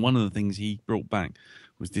 And one of the things he brought back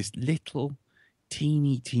was this little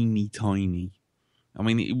teeny tiny. I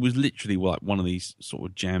mean, it was literally like one of these sort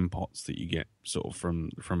of jam pots that you get sort of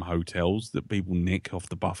from hotels that people nick off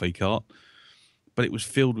the buffet cart. But it was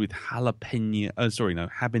filled with habanero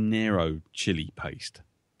chili paste.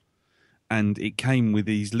 And it came with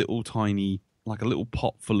these little tiny, like a little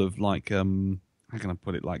pot full of like, how can I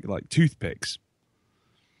put it, like toothpicks.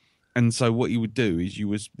 And so what you would do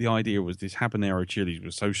is the idea was this habanero chilies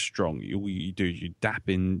was so strong, all you do is you dip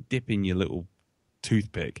in your little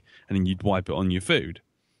toothpick, and then you'd wipe it on your food.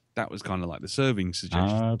 That was kind of like the serving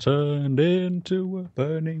suggestion. I turned into a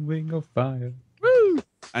burning ring of fire. Woo!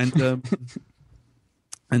 And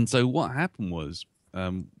so what happened was,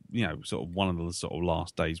 sort of one of the sort of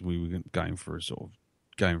last days we were going for a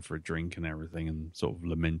drink and everything, and sort of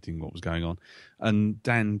lamenting what was going on. And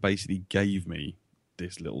Dan basically gave me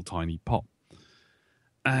this little tiny pot,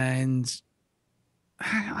 and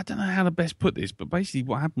I don't know how to best put this, but basically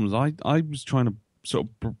what happened was I was trying to sort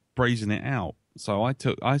of brazen it out. So I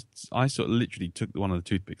sort of literally took one of the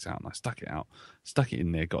toothpicks out, and I stuck it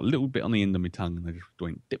in there, got a little bit on the end of my tongue, and I just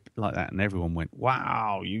went dip like that, and everyone went,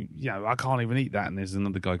 wow, I can't even eat that. And there's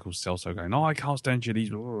another guy called Celso going, oh, I can't stand chilies,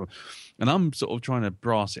 and I'm sort of trying to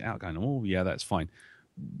brass it out, going, oh yeah, that's fine.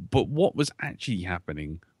 But what was actually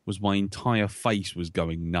happening was my entire face was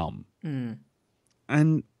going numb.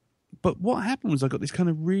 But what happened was I got this kind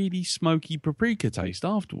of really smoky paprika taste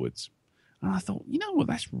afterwards. And I thought, you know what,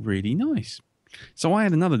 that's really nice. So I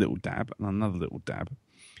had another little dab and another little dab.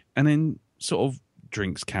 And then sort of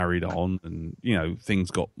drinks carried on, and, things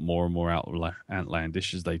got more and more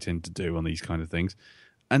outlandish, as they tend to do on these kind of things.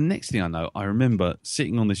 And next thing I know, I remember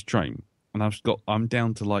sitting on this train, and I'm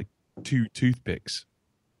down to like 2 toothpicks.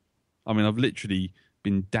 I mean, I've literally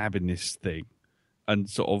been dabbing this thing and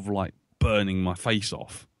sort of like burning my face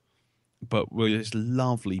off, but with this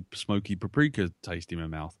lovely smoky paprika taste in my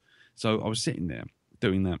mouth. So I was sitting there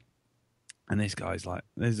doing that, And this guy's like,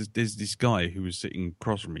 there's this guy who was sitting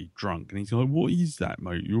across from me drunk, and he's like, "What is that,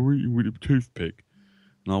 mate? You're eating with a toothpick."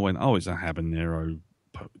 And I went, "Oh, it's a habanero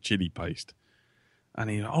chili paste." And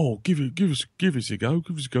he went, "Oh, give us a go.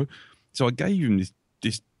 So I gave him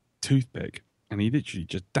this toothpick, and he literally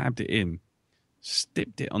just dabbed it in,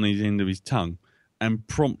 stipped it on his end of his tongue, and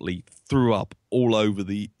promptly threw up all over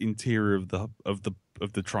the interior of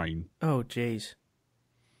the train. Oh, jeez.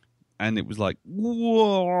 And it was like,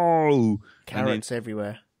 whoa! Carrots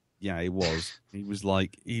everywhere. Yeah, it was. He was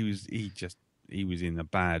like, he was in a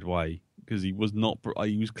bad way because he was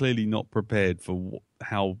clearly not prepared for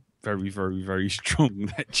how very, very, very strong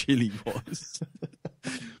that chili was.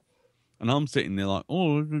 And I'm sitting there like,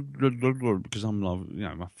 oh, because I'm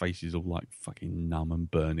like, my face is all like fucking numb and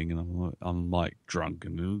burning, and I'm like drunk,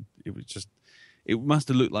 and it must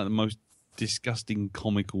have looked like the most disgusting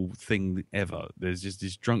comical thing ever. There's just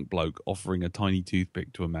this drunk bloke offering a tiny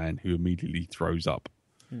toothpick to a man who immediately throws up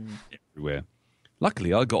everywhere.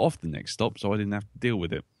 Luckily, I got off the next stop, so I didn't have to deal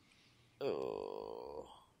with it. Oh,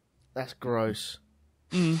 that's gross.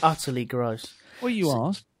 Utterly gross. Well, you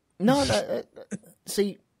asked. No.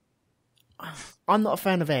 See, I'm not a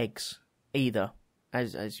fan of eggs either,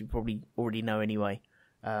 as you probably already know anyway.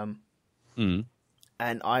 And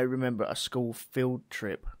I remember a school field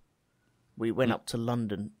trip. We went up to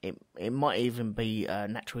London. It might even be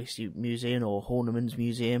Natural History Museum or Horniman's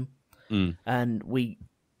Museum. And we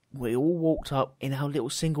all walked up in our little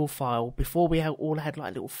single file. Before we all had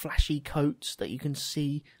like little flashy coats that you can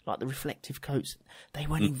see, like the reflective coats. They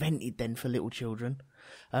weren't invented then for little children.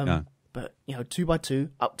 No. But, 2 by 2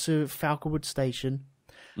 up to Falconwood Station.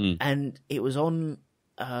 And it was on,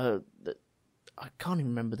 I can't even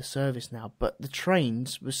remember the service now, but the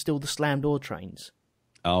trains were still the slam door trains.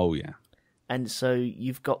 Oh, yeah. And so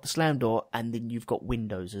you've got the slam door, and then you've got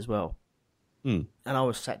windows as well. And I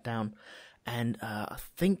was sat down, and I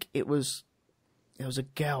think there was a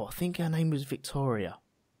girl. I think her name was Victoria.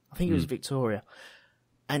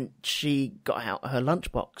 And she got out her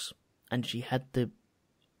lunchbox, and she had the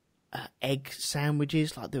egg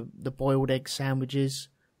sandwiches, like the boiled egg sandwiches,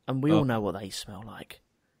 and we all know what they smell like.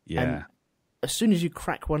 Yeah. And as soon as you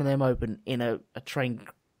crack one of them open in a train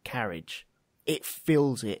carriage, it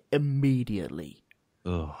fills it immediately.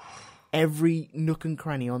 Ugh. Every nook and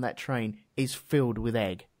cranny on that train is filled with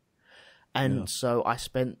egg. And so I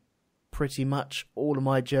spent pretty much all of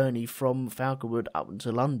my journey from Falconwood up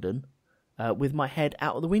into London with my head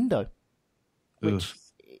out of the window. Which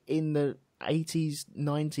in the 80s,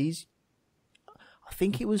 90s, I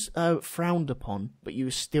think it was frowned upon, but you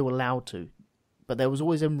were still allowed to. But there was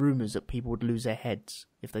always them rumours that people would lose their heads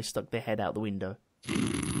if they stuck their head out the window.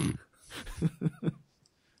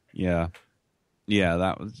 Yeah,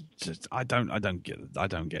 that was just I don't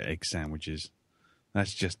get egg sandwiches.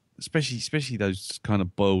 That's just especially those kind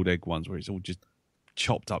of boiled egg ones where it's all just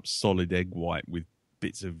chopped up solid egg white with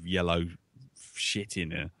bits of yellow shit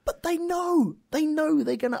in it. But they know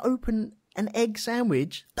they're going to open an egg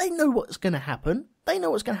sandwich. They know what's going to happen. They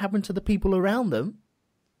know what's going to happen to the people around them.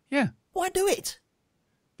 Yeah. Why do it?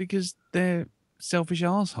 Because they're selfish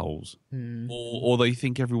assholes, or they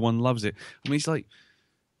think everyone loves it. I mean,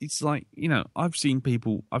 it's like I've seen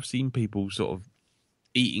people sort of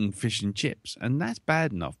eating fish and chips, and that's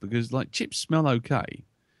bad enough because like chips smell okay,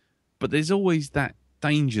 but there's always that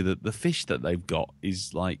danger that the fish that they've got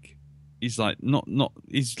is like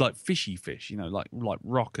fishy fish, like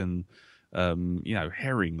rock and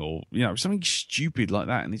herring or something stupid like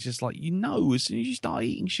that, and it's just like as soon as you start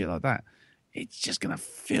eating shit like that, it's just going to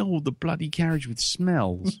fill the bloody carriage with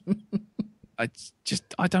smells. I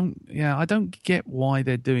don't get why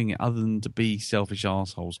they're doing it other than to be selfish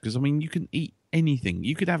assholes. Because, I mean, you can eat anything.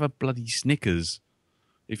 You could have a bloody Snickers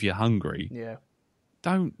if you're hungry. Yeah.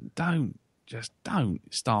 Don't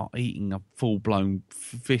start eating a full-blown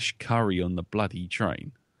fish curry on the bloody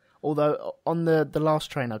train. Although, on the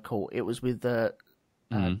last train I caught, it was with Darren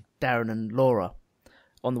and Laura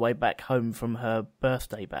on the way back home from her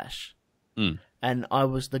birthday bash. And I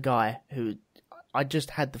was the guy who... I just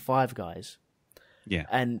had the Five Guys. Yeah.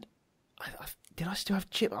 And did I still have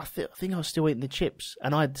chips? I think I was still eating the chips,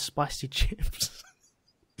 and I had the spicy chips.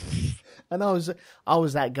 And I was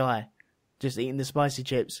that guy, just eating the spicy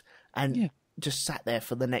chips, and just sat there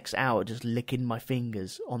for the next hour, just licking my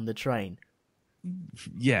fingers on the train.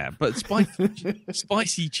 Yeah, but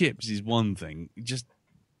spicy chips is one thing. Just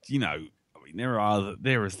I mean, there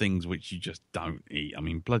are things which you just don't eat. I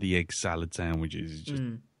mean, bloody egg salad sandwiches is just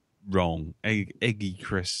wrong. Eggy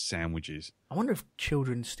crisp sandwiches. I wonder if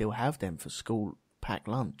children still have them for school packed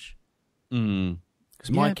lunch. Because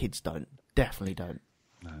my kids don't. Definitely don't.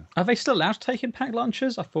 Are they still allowed to take in packed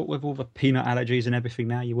lunches? I thought with all the peanut allergies and everything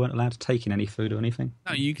now, you weren't allowed to take in any food or anything.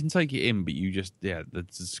 No, you can take it in, but you just the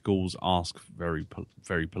schools ask very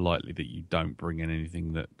politely that you don't bring in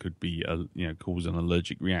anything that could be cause an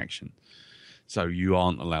allergic reaction. So you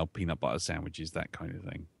aren't allowed peanut butter sandwiches, that kind of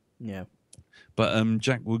thing. Yeah. But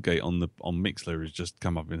Jack Woodgate on Mixler has just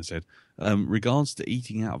come up and said, regards to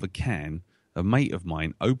eating out of a can, a mate of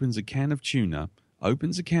mine opens a can of tuna,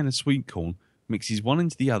 opens a can of sweet corn, mixes one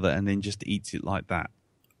into the other, and then just eats it like that.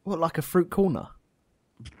 What, like a fruit corner?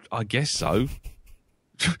 I guess so.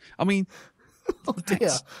 I mean,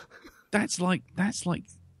 that's like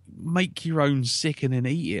make your own sick and then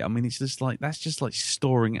eat it. I mean, it's just like that's just like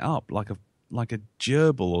storing it up like a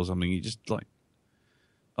gerbil or something. You just like,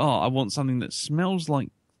 I want something that smells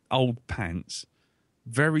like old pants,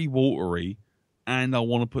 very watery, and I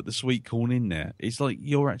want to put the sweet corn in there. It's like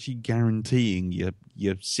you're actually guaranteeing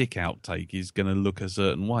your sick outtake is going to look a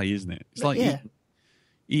certain way, isn't it? It's like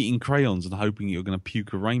eating crayons and hoping you're going to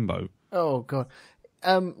puke a rainbow. Oh, God.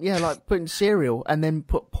 Like putting cereal and then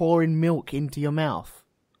pouring milk into your mouth.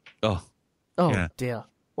 Oh, dear.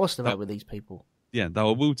 What's the matter with these people? Yeah, though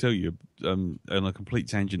I will tell you, on a complete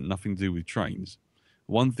tangent, nothing to do with trains,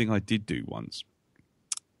 one thing I did do once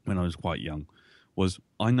when I was quite young was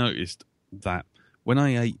I noticed that when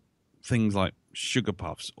I ate things like sugar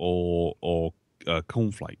puffs or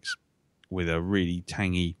cornflakes with a really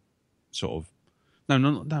tangy sort of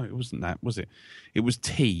no, it wasn't that, was it? It was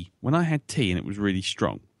tea. When I had tea and it was really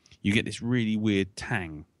strong, you get this really weird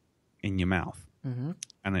tang in your mouth, and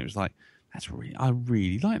it was like I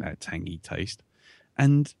really like that tangy taste,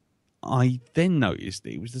 and I then noticed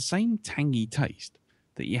that it was the same tangy taste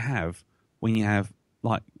that you have when you have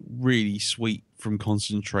like really sweet from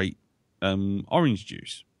concentrate orange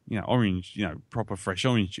juice, proper fresh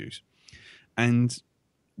orange juice. And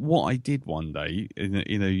what I did one day in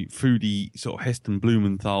a foodie sort of Heston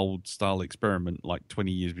Blumenthal style experiment like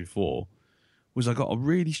 20 years before was I got a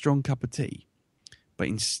really strong cup of tea,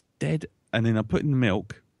 and then I put in the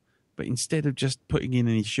milk, but instead of just putting in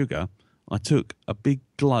any sugar, I took a big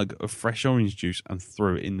glug of fresh orange juice and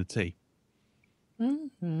threw it in the tea.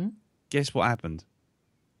 Mm-hmm. Guess what happened?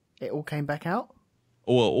 It all came back out?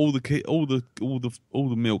 All the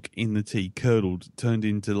milk in the tea curdled, turned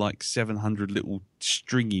into like 700 little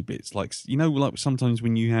stringy bits, like like sometimes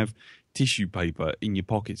when you have tissue paper in your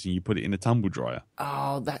pockets and you put it in a tumble dryer.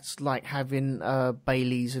 Oh, that's like having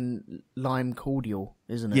Baileys and lime cordial,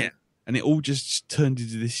 isn't it? Yeah, and it all just turned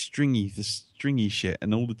into this stringy shit,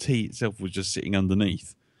 and all the tea itself was just sitting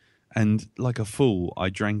underneath. And like a fool, I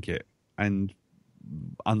drank it, and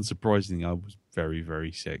unsurprisingly, I was very,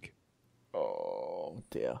 very sick. Oh,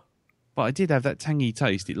 dear. But I did have that tangy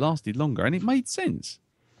taste. It lasted longer, and it made sense.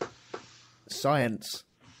 Science.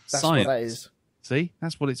 That's what that is. See?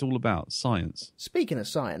 That's what it's all about. Science. Speaking of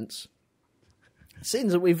science,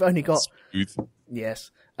 since we've only got... Smooth.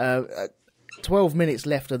 Yes. 12 minutes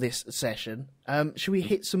left of this session, should we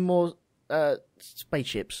hit some more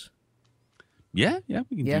spaceships? Yeah,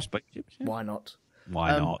 we can do spaceships. Yeah. Why not?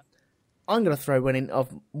 Why not? I'm going to throw one in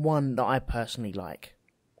of one that I personally like.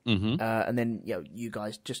 Mm-hmm. And then you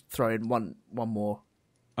guys just throw in one more.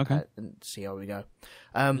 Okay. And see how we go.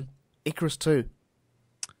 Icarus 2.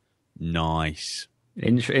 Nice.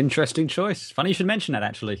 Interesting choice. Funny you should mention that,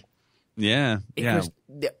 actually. Yeah. Icarus,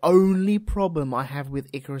 the only problem I have with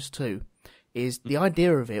Icarus 2 is the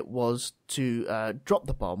idea of it was to drop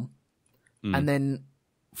the bomb and then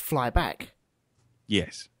fly back.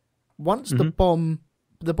 Yes. Once the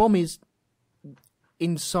bomb is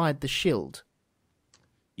inside the shield.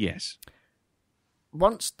 Yes.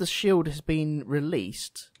 Once the shield has been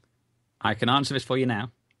released... I can answer this for you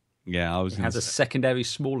now. Yeah, It has a secondary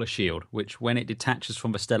smaller shield, which when it detaches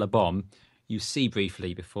from the stellar bomb, you see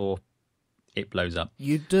briefly before it blows up.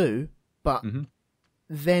 You do, but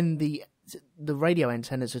then the radio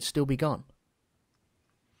antennas would still be gone.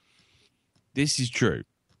 This is true.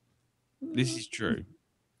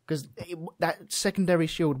 Because that secondary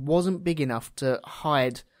shield wasn't big enough to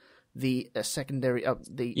hide the secondary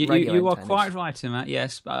the radio you are antennas. quite right in that,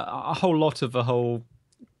 yes. A whole lot of the whole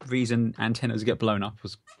reason antennas get blown up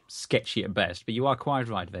was sketchy at best, but you are quite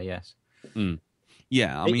right there, yes.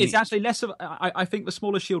 Yeah, I mean... It's actually less of... I think the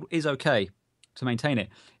smaller shield is okay to maintain it.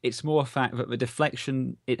 It's more a fact that the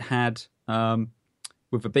deflection it had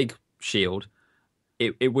with the big shield,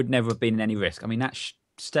 it would never have been in any risk. I mean, that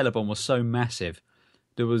stellar bomb was so massive,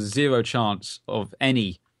 there was zero chance of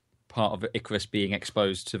any part of Icarus being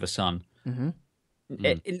exposed to the sun.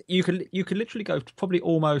 You could literally go to probably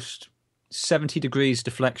almost 70 degrees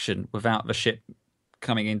deflection without the ship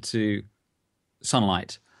coming into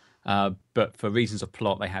sunlight, But for reasons of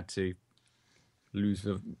plot, they had to lose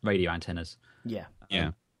the radio antennas. Yeah.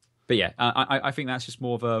 But yeah, I think that's just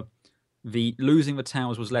more of the losing the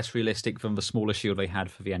towers was less realistic than the smaller shield they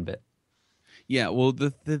had for the end bit. Yeah, well,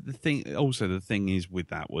 the thing is with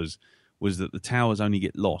that was that the towers only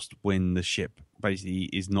get lost when the ship basically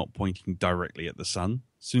is not pointing directly at the sun.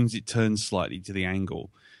 As soon as it turns slightly to the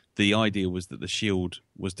angle, the idea was that the shield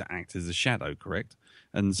was to act as a shadow, correct?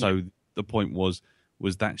 And so the point was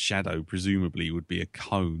that shadow presumably would be a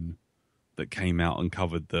cone that came out and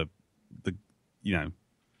covered the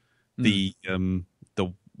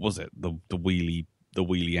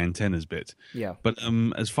wheelie antennas bit. Yeah. But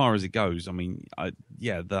as far as it goes, I mean,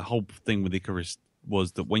 the whole thing with Icarus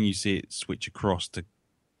was that when you see it switch across to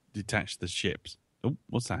detach the ships. Oh,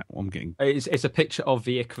 what's that? I'm getting. It's a picture of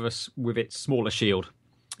the Icarus with its smaller shield.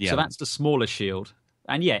 Yeah. So that's the smaller shield.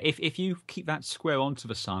 And yeah, if you keep that square onto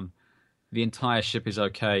the sun, the entire ship is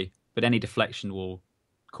okay, but any deflection will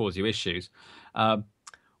cause you issues.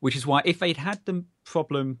 Which is why if they'd had the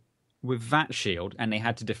problem with that shield and they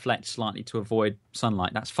had to deflect slightly to avoid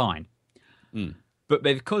sunlight, that's fine. But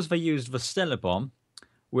because they used the stellar bomb,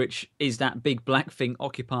 which is that big black thing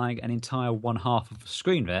occupying an entire one half of the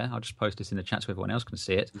screen there, I'll just post this in the chat so everyone else can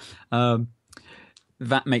see it,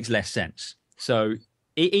 that makes less sense. So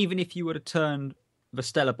even if you were to turn the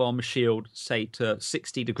stellar bomb shield, say, to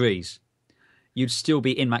 60 degrees, you'd still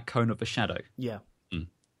be in that cone of the shadow. Yeah.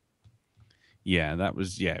 Yeah, it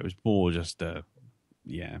was more just it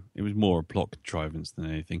was more a plot contrivance than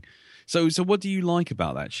anything. So what do you like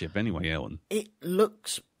about that ship anyway, Elton? It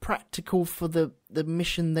looks practical for the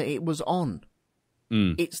mission that it was on.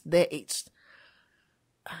 It's there.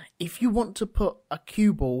 If you want to put a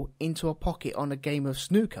cue ball into a pocket on a game of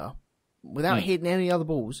snooker without hitting any other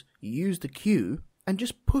balls, you use the cue and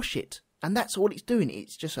just push it, and that's all it's doing.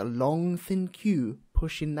 It's just a long, thin cue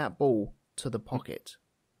pushing that ball to the pocket.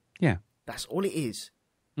 Yeah, that's all it is.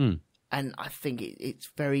 And I think it's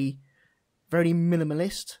very, very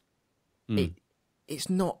minimalist. It's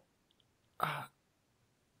not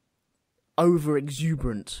over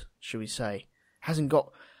exuberant, shall we say. Hasn't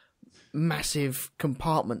got massive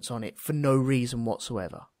compartments on it for no reason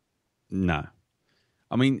whatsoever. No.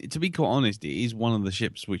 I mean, to be quite honest, it is one of the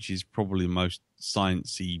ships which is probably the most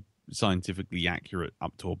scientifically accurate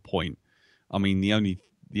up to a point. I mean, the only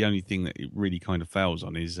thing that it really kind of fails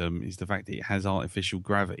on is the fact that it has artificial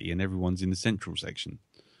gravity and everyone's in the central section.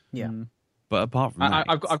 Yeah. But apart from that,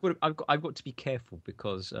 I've got to be careful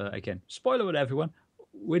because again, spoiler alert, everyone,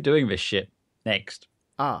 we're doing this shit next.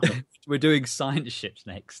 We're doing science ships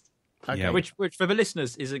next. Okay. Yeah. Which for the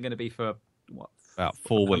listeners isn't going to be for what? About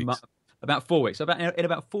 4 weeks. About 4 weeks. So in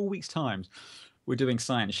about 4 weeks' time, we're doing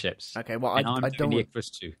science ships. Okay. Well, I don't. Icarus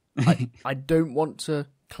 2. I don't want to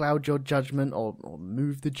cloud your judgment or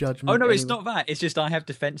move the judgment. Oh no, it's not that. It's just I have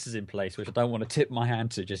defences in place which I don't want to tip my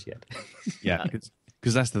hand to just yet. Yeah,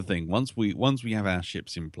 because that's the thing. Once we have our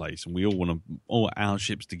ships in place and we all want all our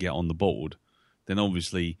ships to get on the board, then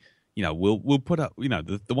obviously, we'll put up,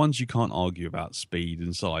 the ones you can't argue about, speed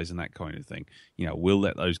and size and that kind of thing. We'll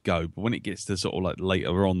let those go. But when it gets to sort of like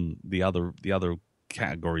later on, the other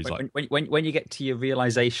categories, when you get to your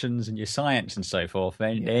realizations and your science and so forth,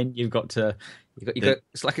 then you've got to.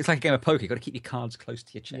 It's like a game of poker. You've got to keep your cards close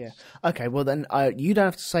to your chest. Yeah. Okay. Well, then you don't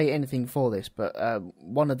have to say anything for this, but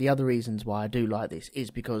one of the other reasons why I do like this is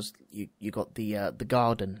because you got the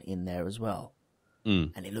garden in there as well,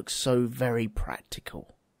 and it looks so very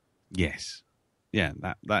practical. Yes. Yeah.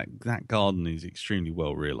 That garden is extremely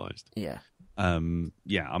well realised. Yeah.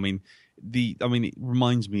 Yeah. I mean, it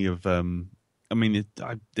reminds me of.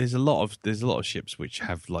 There's a lot of ships which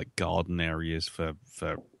have like garden areas for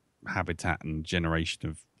habitat and generation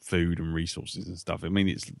of food and resources and stuff. I mean,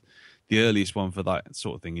 it's the earliest one for that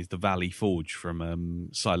sort of thing is the Valley Forge from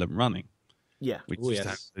Silent Running. Yeah, which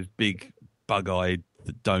has those big bug-eyed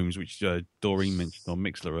domes, which Doreen mentioned on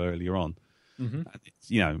Mixler earlier on. Mm-hmm.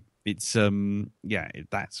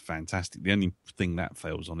 That's fantastic. The only thing that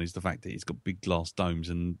fails on is the fact that it's got big glass domes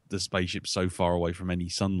and the spaceship's so far away from any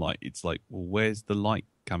sunlight. It's like, well, where's the light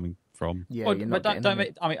coming from? Yeah,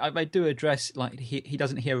 they do address like he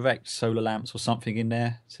doesn't erect solar lamps or something in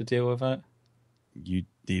there to deal with it. You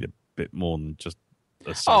need a bit more than just.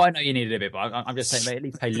 I know you need a bit, but I'm just saying they at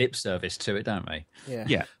least pay lip service to it, don't they?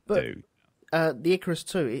 Yeah, but the Icarus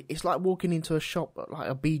 2, it's like walking into a shop like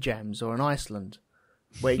a B-Jams or an Iceland,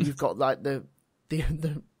 where you've got like the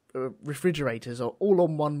refrigerators are all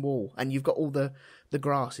on one wall, and you've got all the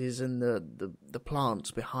grasses and the plants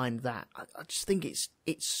behind that. I just think it's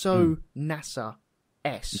so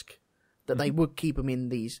NASA-esque that they would keep them in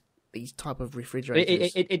these these type of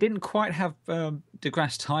refrigerators. It didn't quite have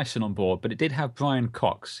DeGrasse Tyson on board, but it did have Brian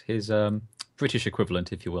Cox, his British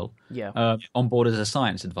equivalent, if you will, on board as a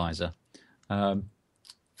science advisor.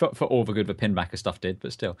 For all the good the pinbacker stuff did,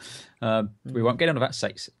 but still. We won't get on about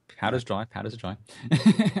sex. Powder's dry.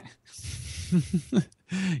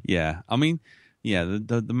 Yeah, I mean,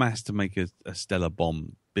 the mass to make a stellar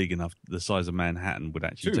bomb big enough, the size of Manhattan, would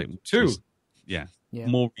actually take two.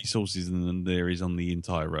 More resources than there is on the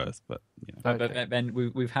entire Earth. But but then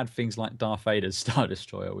we've had things like Darth Vader's Star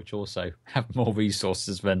Destroyer, which also have more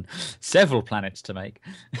resources than several planets to make.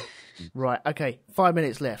 Right. Okay. 5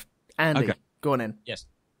 minutes left. Andy, go on in. Yes.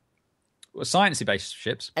 Well, sciencey based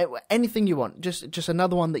ships. Anything you want. Just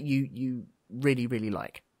another one that you really, really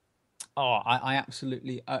like. Oh, I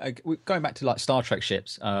absolutely. Going back to like Star Trek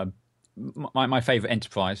ships, my favourite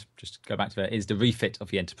Enterprise, just to go back to that, is the refit of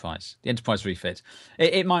the Enterprise. The Enterprise refit.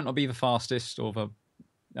 It might not be the fastest or the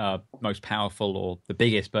most powerful or the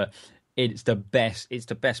biggest, but it's the best. It's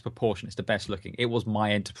the best proportion. It's the best looking. It was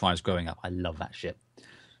my Enterprise growing up. I love that ship.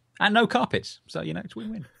 And no carpets, so it's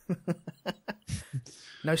win-win.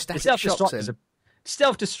 No static shocks in.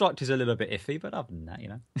 Self-destruct is a little bit iffy, but other than that,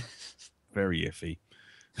 very iffy.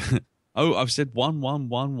 Oh, I've said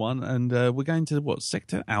 1-1-1-1, and we're going to what,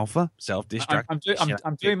 Sector Alpha? Self-destruct.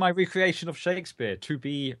 I'm doing my recreation of Shakespeare. To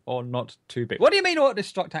be or not to be. What do you mean? What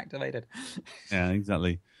destruct activated? Yeah,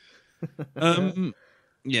 exactly. For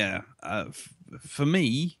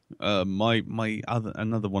me,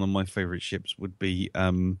 another one of my favorite ships would be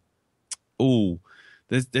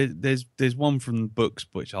there's one from the books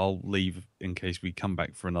which I'll leave in case we come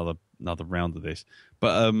back for another round of this.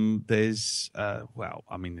 But there's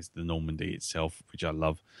there's the Normandy itself, which I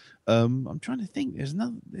love. I'm trying to think. There's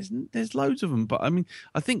loads of them, but I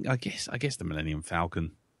guess the Millennium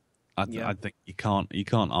Falcon. I think you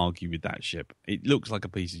can't argue with that ship. It looks like a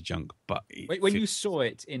piece of junk, but when you saw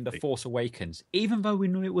it in The Force Awakens, even though we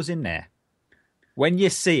knew it was in there, when you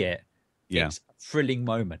see it, it's a thrilling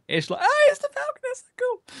moment. It's like, oh, it's the Falcon, that's so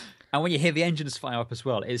cool. And when you hear the engines fire up as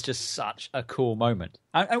well, it's just such a cool moment.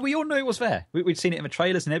 And we all knew it was there. We'd seen it in the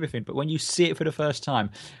trailers and everything, but when you see it for the first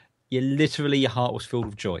time, your heart was filled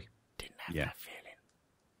with joy. Didn't have that feeling.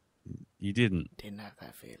 You didn't? Didn't have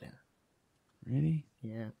that feeling. Really?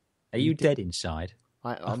 Yeah. Are you dead inside?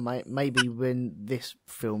 I might, maybe when this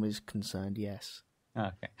film is concerned, yes.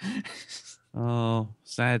 Okay. Oh,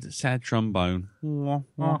 sad trombone. I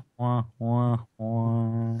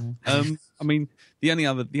mean, the only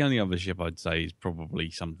other ship I'd say is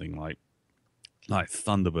probably something like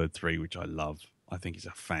Thunderbird 3, which I love. I think it's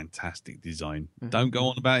a fantastic design. Mm-hmm. Don't go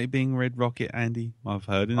on about it being Red Rocket, Andy. I've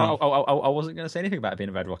heard enough. I wasn't going to say anything about it being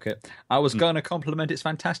a Red Rocket. I was going to compliment its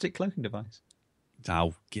fantastic cloaking device.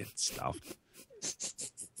 Oh, get stuffed.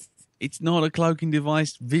 It's not a cloaking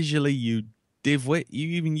device visually, you divwit. You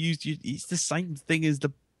even used it's the same thing as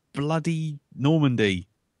the bloody Normandy.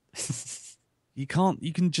 You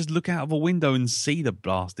can just look out of a window and see the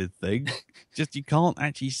blasted thing. Just you can't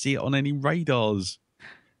actually see it on any radars.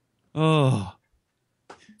 Oh.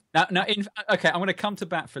 Now, okay, I'm going to come to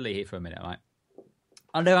bat for Lee here for a minute, right?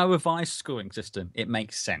 Under our revised scoring system, it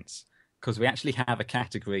makes sense because we actually have a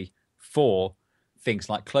category for things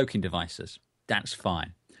like cloaking devices. That's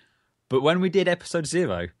fine. But when we did episode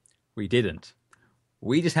 0, we didn't.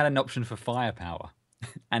 We just had an option for firepower.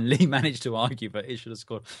 And Lee managed to argue that it should have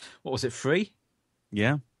scored, what was it, 3?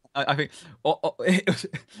 Yeah. I think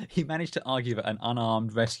he managed to argue that an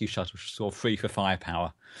unarmed rescue shuttle should score 3 for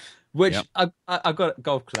firepower. Which I've got to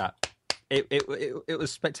go for that. It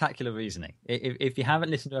was spectacular reasoning. If you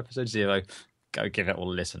haven't listened to episode 0, go give it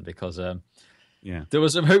all a listen because there were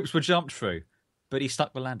some hoops were jumped through. But he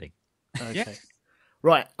stuck the landing. Okay. Yeah.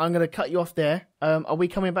 Right, I'm going to cut you off there. Are we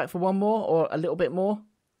coming back for one more or a little bit more?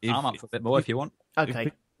 I'm up for a bit more if you want. Okay.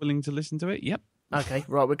 If willing to listen to it, yep. Okay,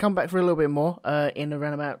 right, we'll come back for a little bit more in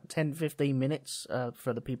around about 10-15 minutes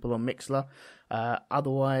for the people on Mixlr.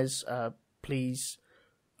 Otherwise, please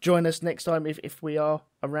join us next time if we are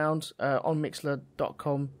around on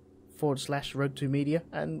mixlr.com/RogueTwoMedia,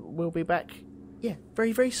 and we'll be back,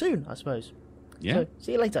 very, very soon, I suppose. Yeah. So,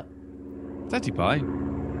 see you later. Tatty pie.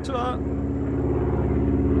 Ta-ra.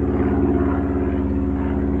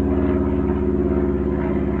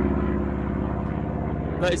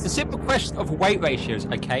 But it's the simple question of weight ratios,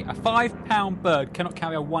 okay? A 5-pound bird cannot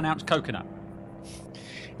carry a 1-ounce coconut.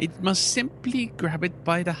 It must simply grab it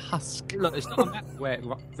by the husk. Look, it's not a map where it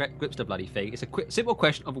grips the bloody thing. It's a simple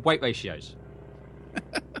question of weight ratios.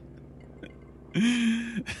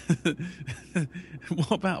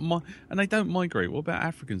 What about and they don't migrate. What about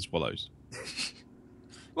African swallows?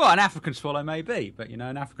 Well, an African swallow may be, but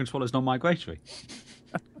an African swallow is non-migratory.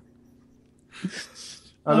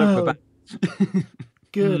 Oh, look, we're back.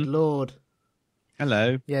 Good Lord.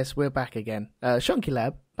 Hello. Yes, we're back again. Shonky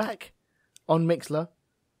Lab, back on Mixler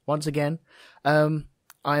once again. I'm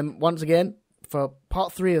once again for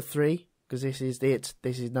part 3 of 3, because this is it.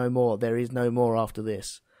 This is no more. There is no more after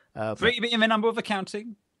this. 3 being the number of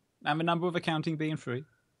accounting, and the number of accounting being 3.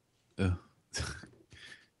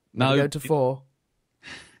 No. Go to 4.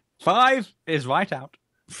 5 is right out.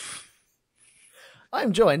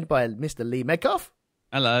 I'm joined by Mr. Lee Medcalf.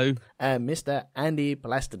 Hello. And Mr. Andy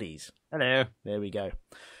Poulastides. Hello. There we go.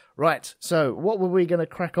 Right, so what were we going to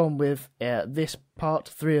crack on with this part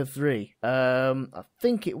 3 of 3? I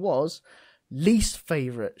think it was least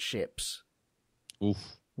favourite ships. Oof.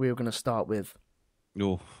 We were going to start with.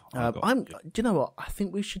 Oof. Do you know what? I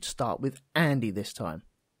think we should start with Andy this time.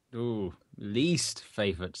 Ooh, least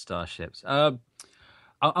favourite starships. I'm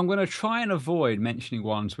going to try and avoid mentioning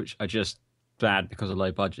ones which are just bad because of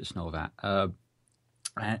low budgets and all that.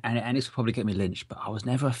 And this will probably get me lynched, but I was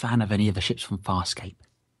never a fan of any of the ships from Farscape.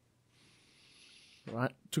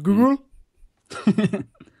 Right, to Google.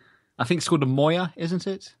 I think it's called a Moya, isn't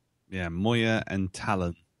it? Yeah, Moya and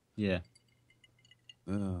Talon. Yeah.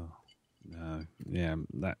 Oh, no. Yeah,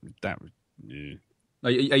 that. Yeah.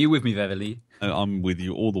 Are you with me there, Lee? I'm with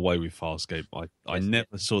you all the way with Farscape. I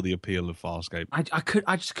never saw the appeal of Farscape.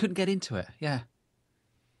 I just couldn't get into it. Yeah.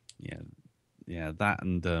 Yeah. That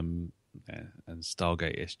and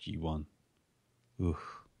Stargate SG-1. Ooh,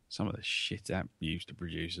 some of the shit that used to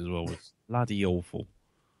produce as well was bloody awful.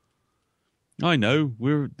 I know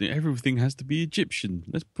everything has to be Egyptian.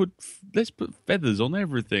 Let's put feathers on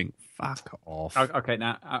everything. Fuck off. Okay,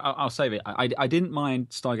 now I'll save it. I didn't mind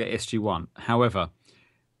Stargate SG-1. However,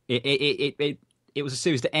 it was a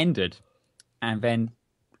series that ended and then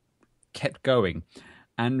kept going.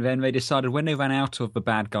 And then they decided when they ran out of the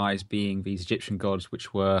bad guys being these Egyptian gods,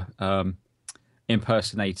 which were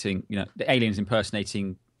impersonating, the aliens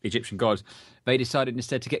impersonating Egyptian gods, they decided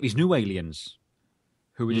instead to get these new aliens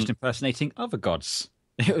who were just impersonating other gods.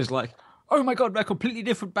 It was like, oh my God, they're completely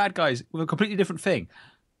different bad guys with a completely different thing.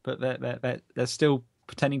 But they're still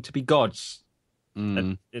pretending to be gods.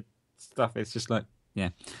 And it's just like, yeah.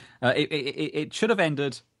 It should have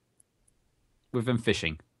ended with them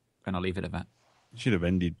fishing, and I'll leave it at that. It should have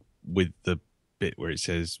ended with the bit where it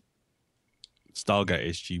says Stargate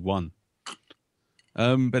SG-1.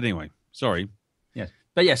 But anyway, sorry. Yes,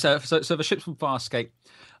 but yeah. So the ships from Farscape,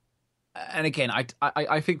 and again,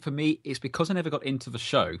 I think for me it's because I never got into the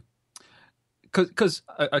show. Because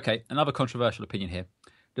okay, another controversial opinion here.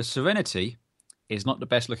 The Serenity is not the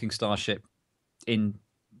best looking starship in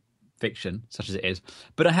fiction, such as it is,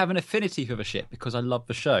 but I have an affinity for the ship because I love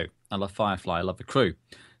the show. I love Firefly. I love the crew.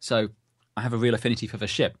 So I have a real affinity for the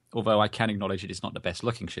ship, although I can acknowledge it is not the best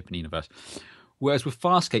looking ship in the universe. Whereas with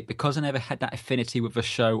Farscape, because I never had that affinity with the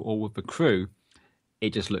show or with the crew,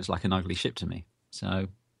 it just looks like an ugly ship to me. So,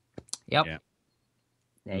 yep. Yeah.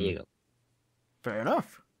 There you go. Fair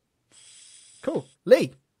enough. Cool.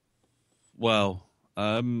 Lee. Well,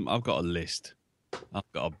 I've got a list.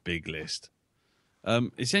 I've got a big list.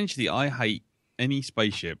 Essentially, I hate any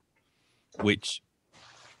spaceship which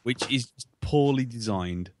is poorly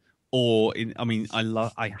designed, or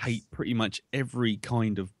I hate pretty much every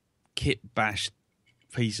kind of kit bash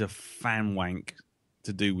piece of fan wank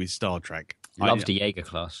to do with Star Trek. Loves the Jaeger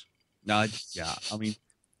class. No, yeah. I mean,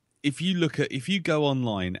 if you go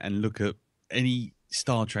online and look at any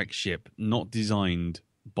Star Trek ship not designed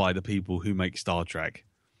by the people who make Star Trek,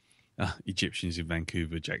 Egyptians in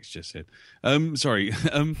Vancouver, Jack's just said. Sorry.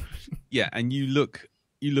 Yeah, and you look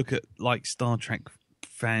at like Star Trek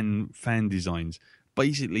fan designs.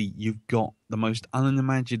 Basically, you've got the most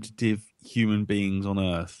unimaginative human beings on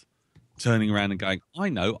Earth turning around and going, I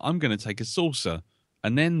know, I'm going to take a saucer.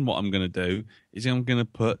 And then what I'm going to do is I'm going to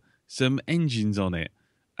put some engines on it.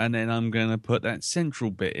 And then I'm going to put that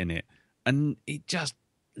central bit in it. And it just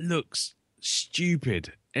looks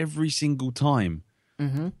stupid every single time.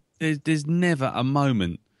 Mm-hmm. There's never a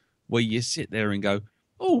moment where you sit there and go,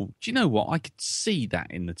 oh, do you know what? I could see that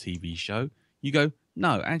in the TV show. You go,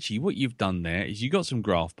 no, actually, what you've done there is you got some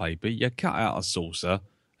graph paper, you cut out a saucer,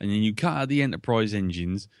 and then you cut out the Enterprise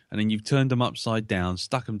engines, and then you've turned them upside down,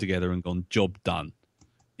 stuck them together, and gone, job done.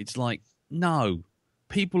 It's like, no.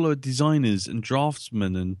 People are designers and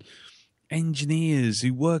draftsmen and engineers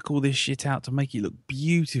who work all this shit out to make it look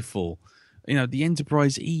beautiful. The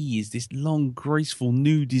Enterprise E is this long, graceful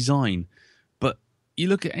new design. But you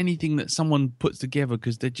look at anything that someone puts together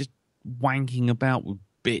because they're just wanking about with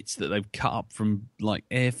bits that they've cut up from like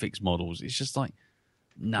Airfix models. It's just like,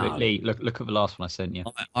 no. Lee, look at the last one I sent you.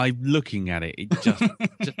 I'm looking at it. It just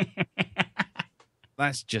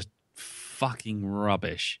that's just fucking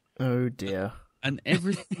rubbish. Oh dear. And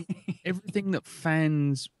everything that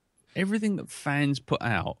fans put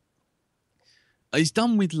out is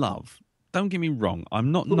done with love. Don't get me wrong.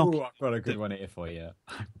 I'm not knocking. I've got a good one here for you.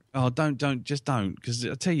 Oh, don't, just don't. Because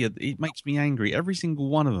I tell you, it makes me angry. Every single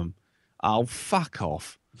one of them. Oh, fuck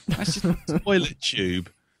off. That's just a toilet tube.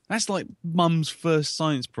 That's like mum's first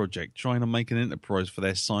science project, trying to make an enterprise for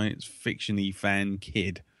their science fiction-y fan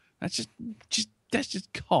kid. That's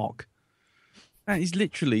just cock. That is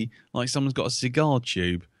literally like someone's got a cigar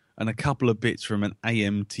tube and a couple of bits from an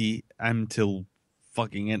Amtil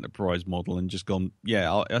fucking enterprise model and just gone,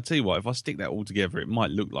 yeah, I'll tell you what, if I stick that all together, it might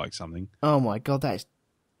look like something. Oh my God, that's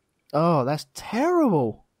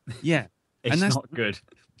terrible. Yeah. It's not good.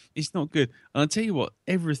 It's not good. And I'll tell you what,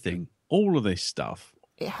 everything, all of this stuff.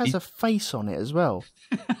 It has a face on it as well.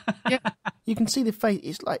 Yeah. You can see the face.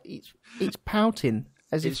 It's like it's pouting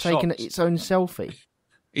as if It's taking shocked. its own selfie.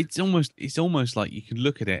 It's almost like you can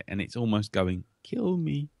look at it and it's almost going, kill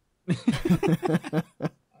me.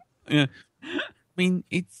 Yeah. I mean,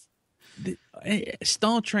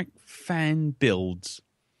 Star Trek fan builds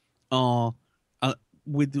are,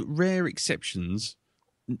 with rare exceptions,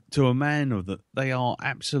 to a man of that, they are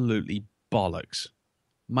absolutely bollocks,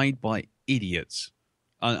 made by idiots.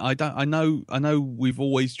 I know we've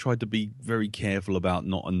always tried to be very careful about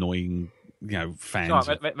not annoying, fans.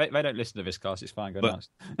 Sorry, they don't listen to this cast. It's fine. Go But, nuts.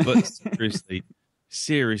 but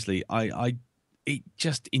seriously, it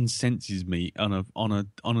just incenses me on a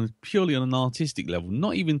purely on an artistic level.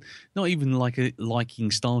 Not even like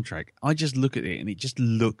liking Star Trek. I just look at it and it just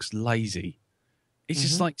looks lazy. It's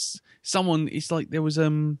just like someone. It's like there was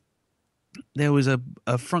a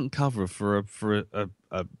front cover for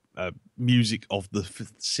a music of the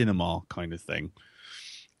cinema kind of thing.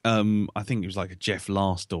 I think it was like a Jeff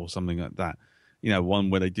Last or something like that. One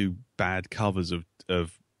where they do bad covers of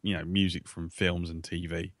music from films and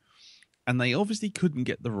TV. And they obviously couldn't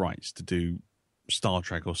get the rights to do Star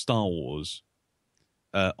Trek or Star Wars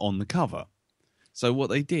on the cover. So what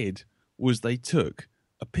they did was they took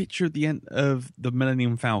a picture of the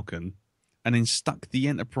Millennium Falcon and then stuck the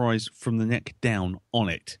Enterprise from the neck down on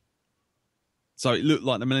it. So it looked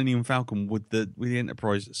like the Millennium Falcon with the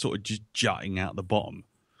Enterprise sort of just jutting out the bottom.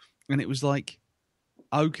 And it was like,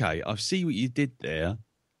 okay, I see what you did there,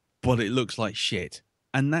 but it looks like shit.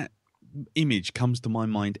 And that image comes to my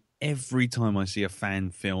mind every time I see a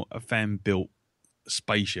fan-built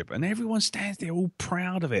spaceship. And everyone stands there all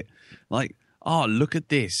proud of it. Like, oh, look at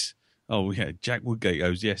this. Oh, yeah, Jack Woodgate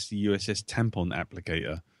goes, yes, the USS Tampon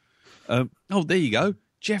applicator. Oh, there you go.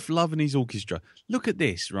 Jeff Love and his orchestra. Look at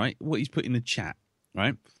this, right? What he's put in the chat,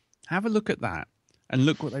 right? Have a look at that and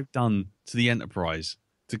look what they've done to the Enterprise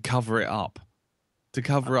to cover it up.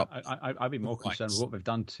 I'd be more concerned with what they've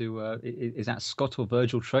done to. Is that Scott or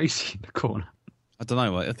Virgil Tracy in the corner? I don't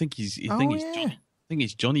know. I think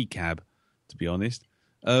it's Johnny Cab, to be honest.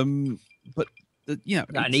 But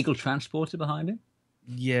an Eagle transporter behind it.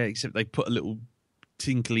 Yeah, except they put a little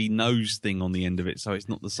tinkly nose thing on the end of it, so it's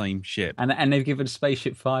not the same ship. And they've given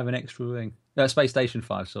Spaceship 5 an extra ring. Space Station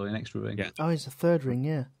 5, sorry, an extra ring. Yeah. Oh, it's a third ring,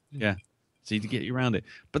 yeah. Yeah. See, to get you around it.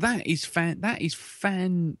 But that is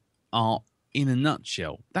fan art in a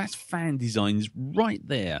nutshell. That's fan designs right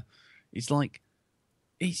there. It's like,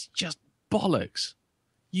 it's just bollocks.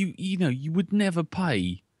 You would never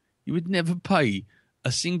pay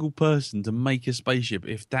a single person to make a spaceship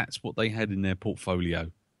if that's what they had in their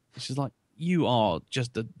portfolio. It's just like, you are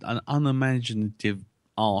just an unimaginative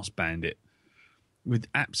arse bandit with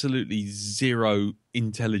absolutely zero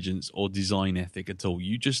intelligence or design ethic at all.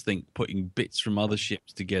 You just think putting bits from other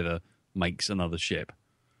ships together makes another ship.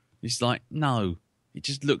 It's like, no, it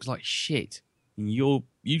just looks like shit. And you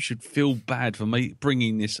should feel bad for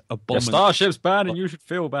bringing this abominable... The starship's bad and you should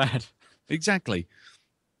feel bad. Exactly.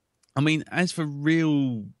 I mean, as for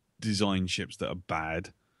real design ships that are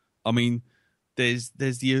bad, I mean, there's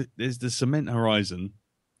the Cement Horizon,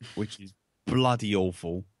 which is bloody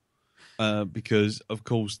awful. Because of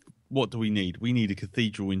course, what do we need? We need a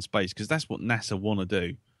cathedral in space because that's what NASA want to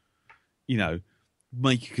do.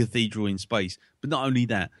 Make a cathedral in space. But not only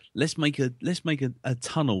that, let's make a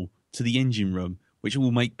tunnel to the engine room, which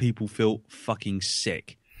will make people feel fucking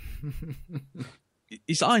sick.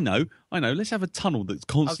 I know. Let's have a tunnel that's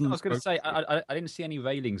constantly... I was going to say, I didn't see any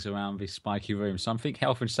railings around this spiky room, so I think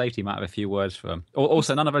health and safety might have a few words for them.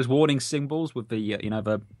 Also, none of those warning symbols with the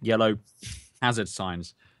the yellow hazard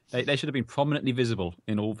signs. They should have been prominently visible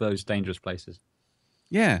in all those dangerous places.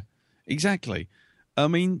 Yeah, exactly. I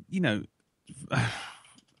mean,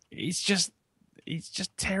 it's just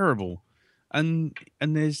terrible. And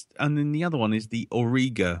then the other one is the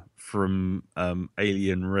Auriga from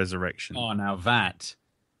Alien Resurrection. Oh, now that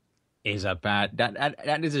is a bad.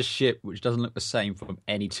 That is a ship which doesn't look the same from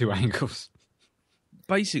any two angles.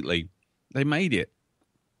 Basically, they made it,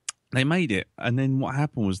 and then what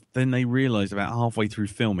happened was then they realised about halfway through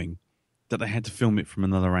filming that they had to film it from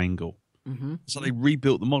another angle. Mm-hmm. So they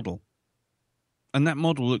rebuilt the model, and that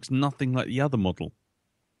model looks nothing like the other model.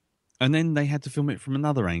 And then they had to film it from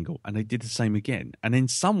another angle, and they did the same again. And then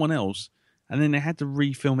someone else, and then they had to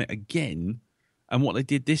refilm it again. And what they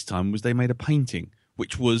did this time was they made a painting,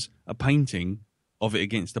 which was a painting of it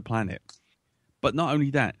against the planet. But not only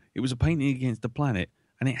that, it was a painting against the planet,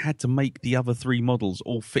 and it had to make the other three models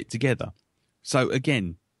all fit together. So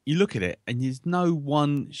again, you look at it, and there's no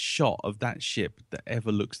one shot of that ship that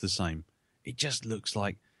ever looks the same. It just looks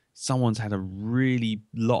like someone's had a really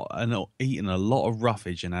lot and eaten a lot of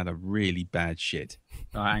roughage and had a really bad shit.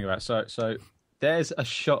 Oh, hang on. So there's a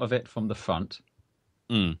shot of it from the front.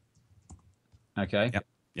 Mm. Okay.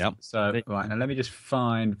 Yep. So right now, let me just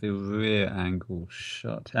find the rear angle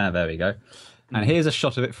shot. Ah, there we go. And here's a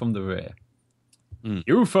shot of it from the rear. Mm.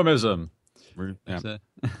 Euphemism. Yeah. So,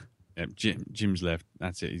 Yep. Jim's left.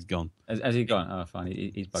 That's it. He's gone. has he gone? Oh, fine.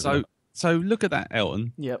 He's bugged. So look at that,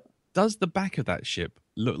 Elton. Yep. Does the back of that ship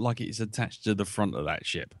look like it's attached to the front of that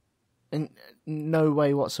ship? In no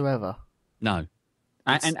way whatsoever. No.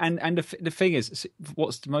 And the thing is,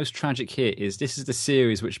 what's the most tragic here is this is the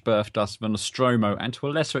series which birthed us with Nostromo and to a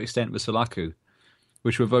lesser extent with Sulaku,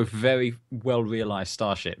 which were both very well realised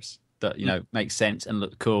starships that, make sense and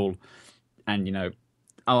look cool and,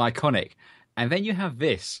 are iconic. And then you have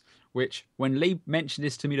this, which when Lee mentioned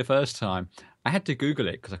this to me the first time, I had to Google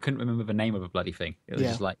it because I couldn't remember the name of the bloody thing. It was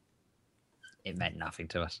just like, it meant nothing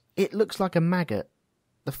to us. It looks like a maggot.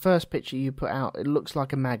 The first picture you put out, it looks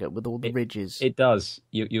like a maggot with all the ridges. It does.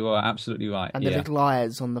 You are absolutely right. And the little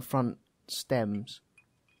eyes on the front stems.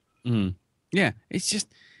 Mm. Yeah, it's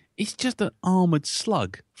just an armoured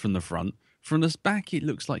slug from the front. From the back, it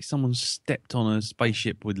looks like someone stepped on a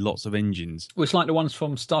spaceship with lots of engines. Well, it's like the ones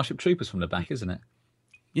from Starship Troopers from the back, isn't it?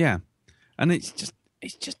 Yeah, and it's just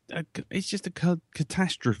a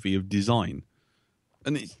catastrophe of design.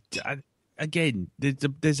 And it's again,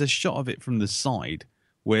 there's a shot of it from the side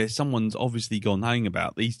where someone's obviously gone, hang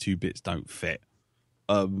about, these two bits don't fit.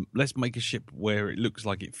 Let's make a ship where it looks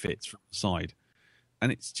like it fits from the side.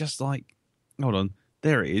 And it's just like, hold on,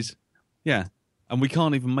 there it is. Yeah. And we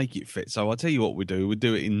can't even make it fit. So I'll tell you what we'll do. We'll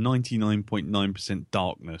do it in 99.9%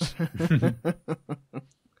 darkness.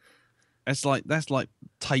 That's like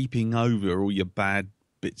taping over all your bad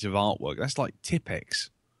bits of artwork. That's like Tipex.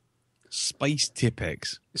 Space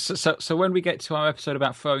Tipex. So when we get to our episode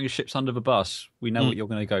about throwing ships under the bus, we know what you're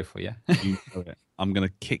going to go for, yeah? You know it. I'm going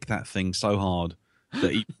to kick that thing so hard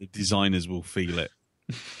that even the designers will feel it.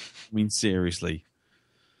 I mean, seriously.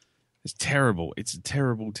 It's terrible. It's a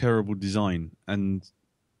terrible, terrible design. And,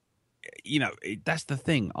 that's the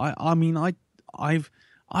thing. I've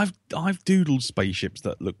doodled spaceships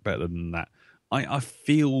that look better than that. I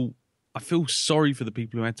feel sorry for the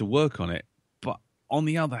people who had to work on it. But on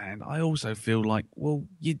the other hand, I also feel like, well,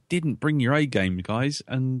 you didn't bring your A game, guys.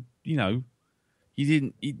 And, you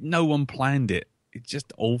didn't, no one planned it. It's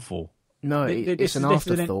just awful. No, it's an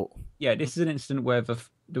afterthought. This is an incident where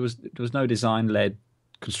there was no design-led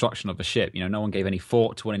construction of a ship. No one gave any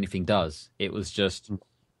thought to what anything does. It was just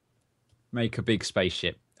make a big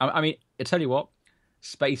spaceship. I mean, I tell you what,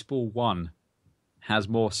 Spaceball 1 has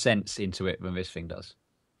more sense into it than this thing does.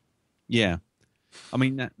 Yeah. I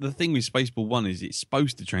mean, the thing with Spaceball 1 is it's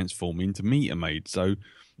supposed to transform into Meter Maid, so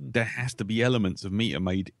there has to be elements of Meter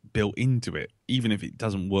Maid built into it, even if it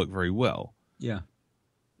doesn't work very well. Yeah.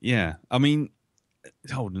 Yeah. I mean,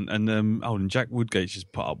 Jack Woodgate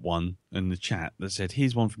just put up one in the chat that said,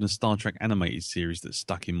 here's one from the Star Trek animated series that's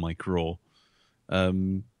stuck in my craw.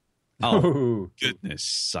 Goodness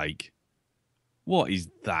sake. What is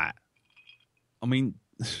that? I mean,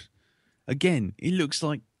 again, it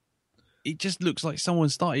just looks like someone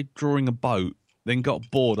started drawing a boat, then got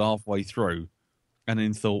bored halfway through, and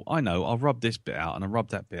then thought, I know, I'll rub this bit out and I'll rub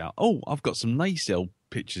that bit out. Oh, I've got some nacelle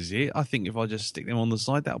pictures here. I think if I just stick them on the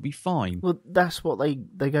side, that'll be fine. Well, that's what they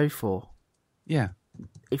go for. Yeah.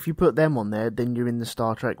 If you put them on there, then you're in the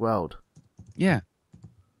Star Trek world. Yeah.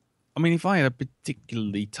 I mean, if I had a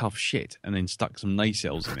particularly tough shit and then stuck some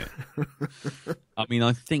nacelles in it, I mean,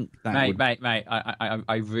 I think that Mate,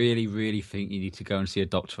 I really, really think you need to go and see a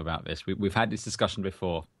doctor about this. We've had this discussion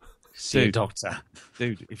before. See a doctor.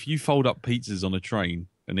 Dude, if you fold up pizzas on a train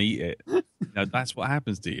and eat it, that's what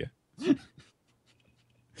happens to you.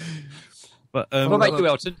 But what about you,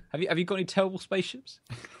 Elton? Have you got any terrible spaceships?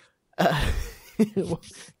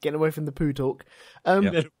 Getting away from the poo talk.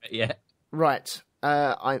 Yeah. Right.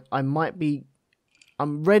 I might be.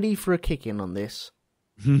 I'm ready for a kick-in on this.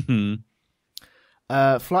 Flight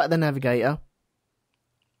of the Navigator.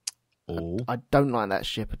 Oh. I don't like that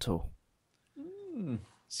ship at all.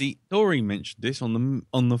 See, Doreen mentioned this on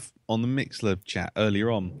the Mixler chat earlier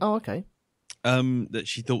on. Oh, okay. That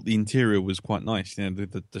she thought the interior was quite nice,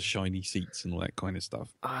 the shiny seats and all that kind of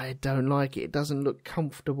stuff. I don't like it. It doesn't look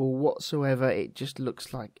comfortable whatsoever. It just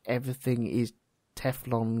looks like everything is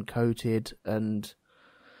Teflon coated and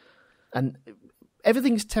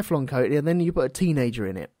everything's Teflon coated, and then you put a teenager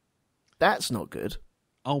in it. That's not good.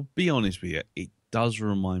 I'll be honest with you, it does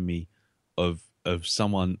remind me of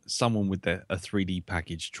someone with a 3D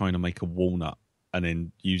package trying to make a walnut and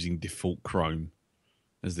then using default chrome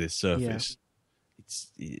as their surface. Yeah.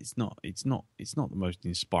 It's not the most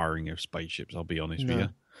inspiring of spaceships. I'll be honest with you.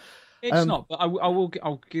 It's not, but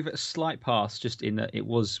I'll give it a slight pass. Just in that it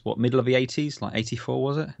was middle of the 80s, like 84,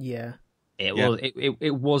 was it? Yeah.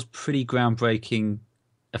 It was pretty groundbreaking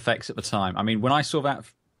effects at the time. I mean, when I saw that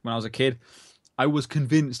when I was a kid, I was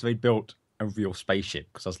convinced they'd built a real spaceship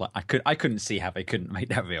because I was like, I couldn't see how they couldn't make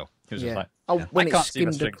that real. It was just like, when I can't see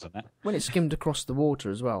the strings on that. When it skimmed across the water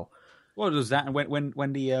as well. What was that? And when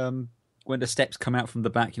the steps come out from the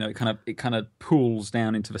back, it kind of pools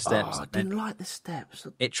down into the steps. Oh, I didn't like the steps.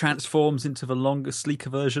 It transforms into the longer, sleeker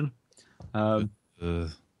version. But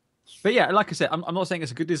yeah, like I said, I'm not saying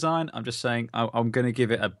it's a good design. I'm just saying I'm going to give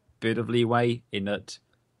it a bit of leeway in that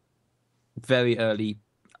very early.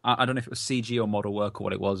 I don't know if it was CG or model work or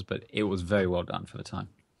what it was, but it was very well done for the time.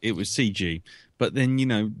 It was CG. But then,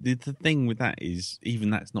 the thing with that is even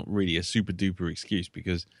that's not really a super duper excuse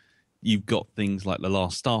because you've got things like The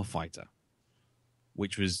Last Starfighter,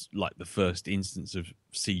 which was like the first instance of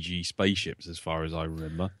CG spaceships as far as I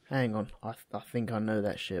remember. Hang on. I think I know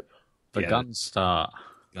that ship. The Gunstar.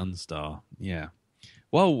 Gunstar, yeah.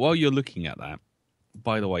 Well, while you're looking at that,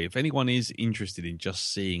 by the way, if anyone is interested in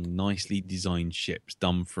just seeing nicely designed ships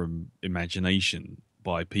done from imagination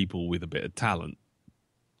by people with a bit of talent,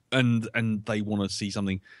 and they want to see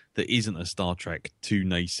something that isn't a Star Trek, 2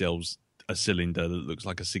 nacelles, a cylinder that looks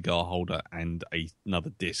like a cigar holder, and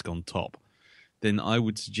another disc on top, then I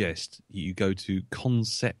would suggest you go to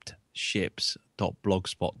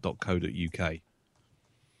conceptships.blogspot.co.uk.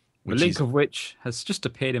 The link of which has just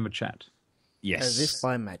appeared in the chat. Yes. As if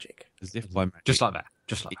by magic. Just like that.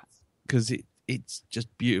 Because it's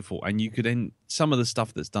just beautiful. And you could then, some of the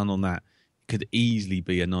stuff that's done on that could easily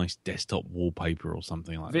be a nice desktop wallpaper or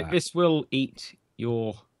something like that. This will eat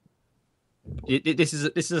your... This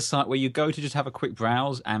is a site where you go to just have a quick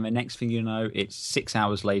browse, and the next thing you know, it's 6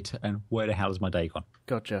 hours later, and where the hell is my day gone?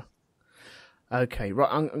 Gotcha. Okay, right,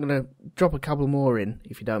 I'm going to drop a couple more in,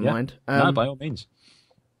 if you don't mind. No, by all means.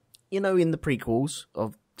 In the prequels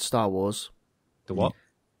of Star Wars... The what?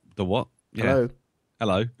 The what? Yeah.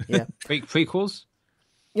 Hello. Yeah. Prequels?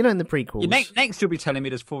 In the prequels... Next you'll be telling me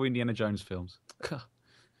there's 4 Indiana Jones films.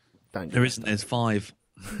 There isn't, there's 5.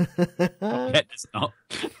 It's not.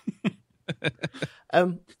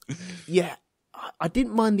 Yeah, I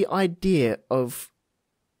didn't mind the idea of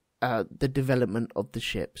the development of the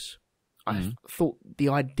ships. I thought the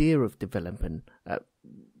idea of development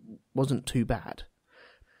wasn't too bad.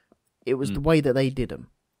 It was the way that they did them.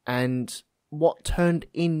 And what turned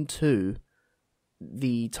into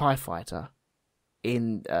the TIE Fighter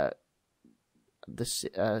in the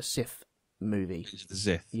Sith movie. The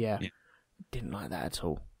Sith. Yeah. Didn't like that at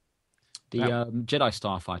all. The Jedi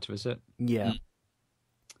Starfighter, is it? Yeah.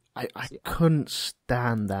 I couldn't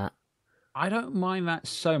stand that. I don't mind that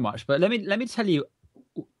so much, but let me tell you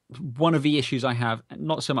one of the issues I have,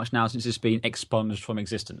 not so much now since it's been expunged from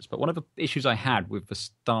existence, but one of the issues I had with the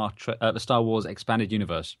Star Wars expanded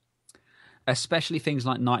universe, especially things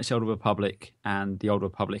like Knights of the Old Republic and the Old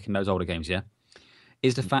Republic and those older games,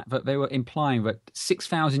 is the fact that they were implying that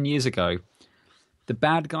 6,000 years ago, the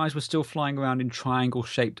bad guys were still flying around in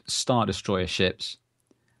triangle-shaped Star Destroyer ships,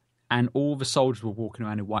 and all the soldiers were walking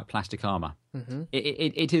around in white plastic armor. Mm-hmm.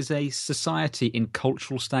 It is a society in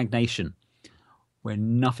cultural stagnation where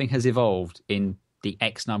nothing has evolved in the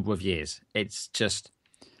X number of years. It's just...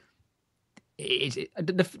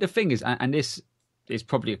 The thing is, and this is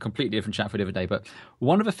probably a completely different chat for a different day, but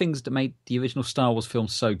one of the things that made the original Star Wars film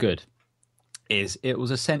so good is it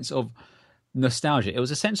was a sense of nostalgia. It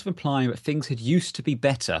was a sense of implying that things had used to be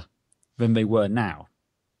better than they were now.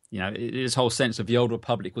 This whole sense of the Old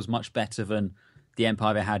Republic was much better than the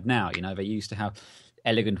Empire they had now. They used to have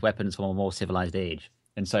elegant weapons from a more civilized age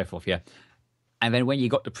and so forth, And then when you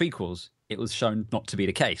got the prequels, it was shown not to be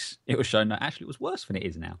the case. It was shown that actually it was worse than it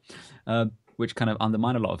is now. which kind of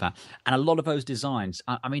undermine a lot of that. And a lot of those designs,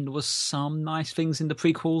 I mean, there was some nice things in the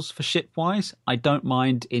prequels for ship-wise. I don't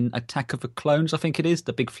mind in Attack of the Clones, I think it is,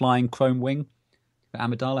 the big flying chrome wing that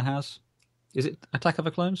Amidala has. Is it Attack of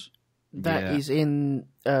the Clones? That is in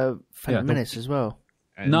Phantom Menace as well.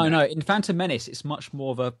 No, in Phantom Menace, it's much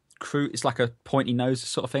more of a crew. It's like a pointy nose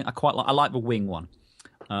sort of thing. I like the wing one.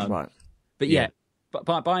 Right. But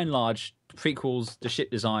but by and large, the prequels, the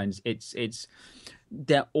ship designs, they're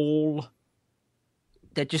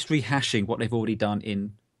just rehashing what they've already done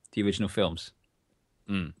in the original films.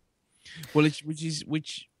 Well,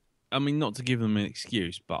 which I mean, not to give them an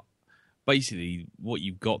excuse, but basically what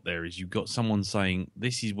you've got there is you've got someone saying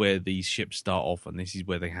this is where these ships start off and this is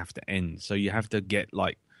where they have to end. So you have to get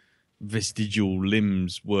like vestigial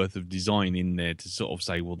limbs worth of design in there to sort of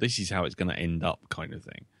say, well, this is how it's going to end up, kind of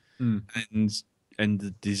thing. And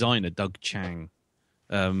the designer Doug Chang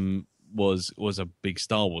was a big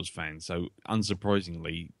Star Wars fan, so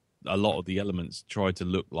unsurprisingly, a lot of the elements tried to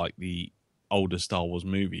look like the older Star Wars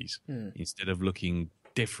movies instead of looking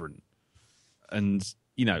different. And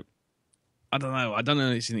you know, I don't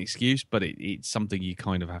know. It's an excuse, but it's something you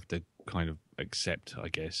kind of have to kind of accept, I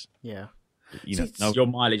guess. Yeah. Your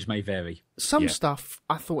mileage may vary. Some stuff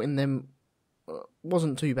I thought in them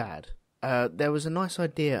wasn't too bad. There was a nice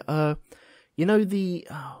idea. You know the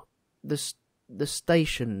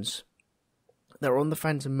stations that are on the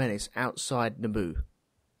Phantom Menace outside Naboo,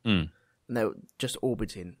 and they're just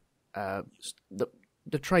orbiting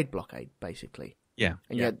the trade blockade, basically. Yeah,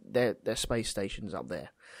 and yeah, they're space stations up there.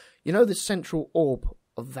 You know the central orb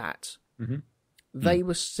of that. Mm-hmm. They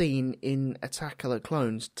were seen in Attack of the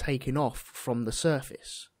Clones taking off from the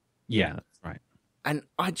surface. Yeah, right. And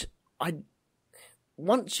I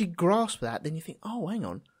once you grasp that, then you think, oh, hang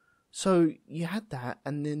on. So you had that,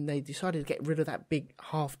 and then they decided to get rid of that big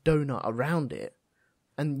half donut around it.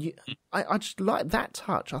 And I just like that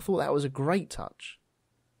touch. I thought that was a great touch.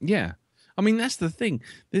 Yeah, I mean that's the thing.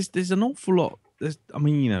 There's an awful lot. I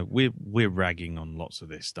mean, you know, we're ragging on lots of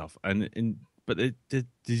this stuff, but the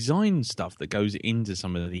design stuff that goes into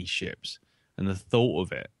some of these ships and the thought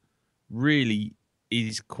of it really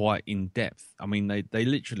is quite in depth. I mean, they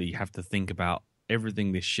literally have to think about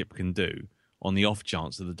everything this ship can do on the off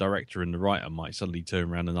chance that the director and the writer might suddenly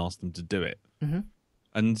turn around and ask them to do it. Mm-hmm.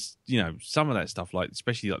 And, you know, some of that stuff, like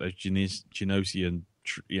especially like those Genosian,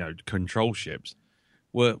 control ships,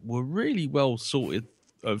 were really well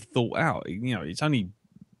thought out. You know, it's only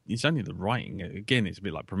the writing. Again, it's a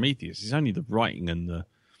bit like Prometheus. It's only the writing and the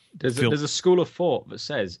There's a school of thought that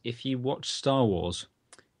says if you watch Star Wars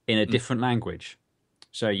in a different language,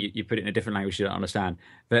 so you put it in a different language you don't understand,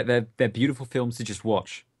 they're beautiful films to just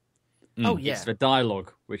watch. Oh, yeah. It's the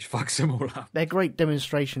dialogue which fucks them all up. They're great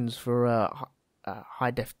demonstrations for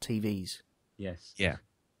high-def TVs. Yes.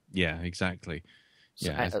 Yeah, exactly.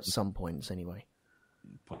 So at some points, anyway.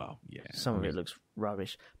 Well, yeah. Some of it looks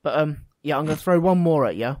rubbish. But, I'm going to throw one more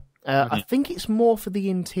at you. I think it's more for the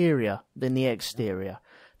interior than the exterior.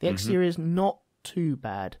 The exterior is not too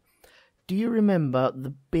bad. Do you remember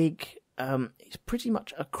the big... it's pretty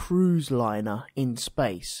much a cruise liner in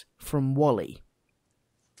space from WALL-E?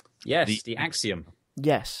 Yes, the Axiom.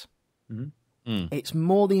 Yes. Mm-hmm. It's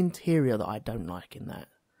more the interior that I don't like in that.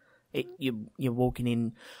 You're walking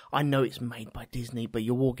in... I know it's made by Disney, but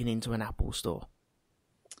you're walking into an Apple store.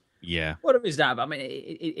 Yeah. What is that? I mean,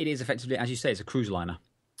 it is effectively, as you say, it's a cruise liner.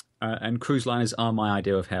 And cruise liners are my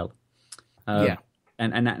idea of hell. Yeah.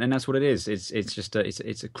 And that's what it is. It's just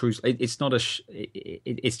it's a cruise. It's not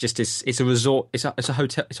it's a resort. It's a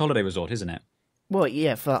hotel. It's a holiday resort, isn't it? Well,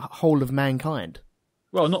 yeah, for the whole of mankind.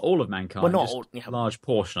 Well, not all of mankind. Well, not just all. Yeah. A large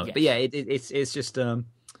portion of it. Yes. But yeah, it's just.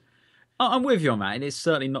 I'm with you on that. It's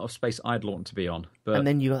certainly not a space I'd want to be on. But and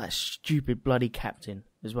then you got that stupid bloody captain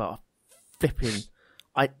as well. Flipping.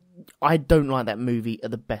 I don't like that movie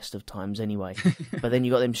at the best of times anyway. But then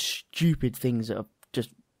you got them stupid things that are just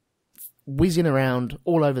whizzing around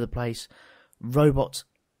all over the place. Robots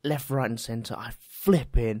left, right, and centre. I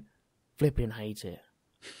flipping hate it.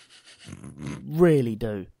 Really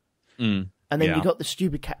do. And then you got the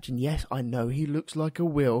stupid captain. Yes, I know he looks like a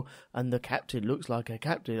whale, and the captain looks like a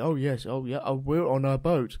captain. Oh yes, oh yeah, a whale on a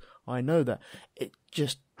boat. I know that. It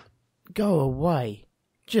just go away.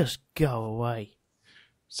 Just go away.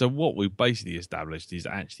 So what we've basically established is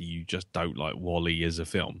actually you just don't like WALL-E as a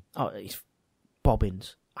film. Oh, it's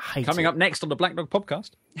bobbins. I hate Coming it. up next on the Black Dog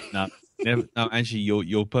podcast. No, actually,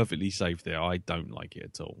 you're perfectly safe there. I don't like it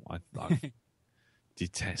at all. I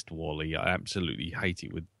detest WALL-E. I absolutely hate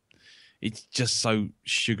it. It's just so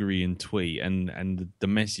sugary and twee, and the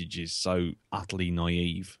message is so utterly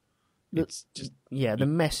naive. It's just the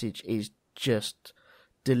message is just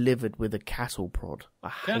delivered with a cattle prod. I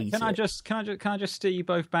hate it. Can I just steer you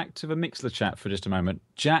both back to the Mixler chat for just a moment?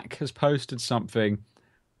 Jack has posted something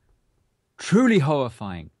truly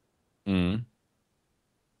horrifying. Okay,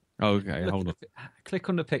 hold on. Click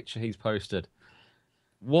on the picture he's posted.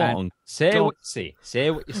 What? Say what you see.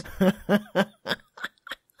 Say what you see.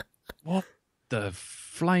 What the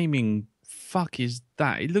flaming fuck is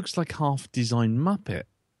that? It looks like half-designed Muppet.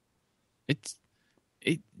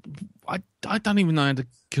 I don't even know how to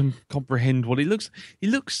comprehend what it looks. It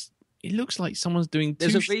looks like someone's doing.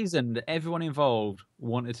 There's a reason that everyone involved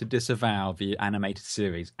wanted to disavow the animated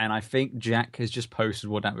series, and I think Jack has just posted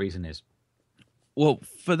what that reason is. Well,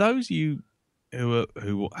 for those of you who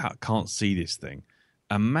can't see this thing,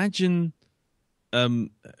 imagine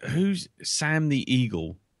who's Sam the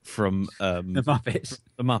Eagle from the Muppets.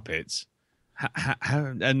 The Muppets,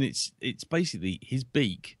 and it's basically his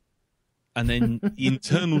beak. And then the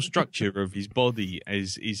internal structure of his body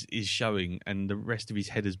is showing, and the rest of his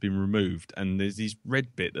head has been removed. And there's this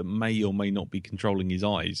red bit that may or may not be controlling his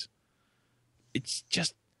eyes. It's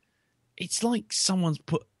like someone's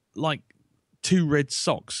put like 2 red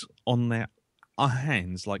socks on their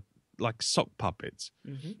hands, like sock puppets,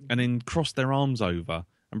 and then crossed their arms over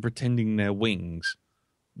and pretending they're wings,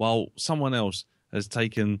 while someone else has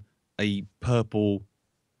taken a purple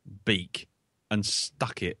beak and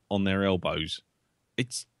stuck it on their elbows.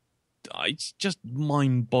 It's just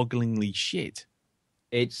mind-bogglingly shit.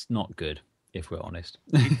 It's not good, if we're honest.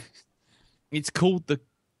 It's called the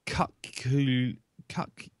Cuculcan.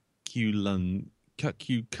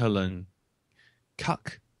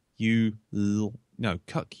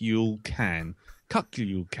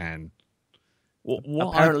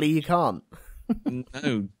 Apparently you can't.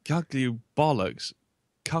 No, Cuckoo bollocks.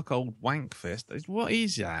 Cuckold wankfest. What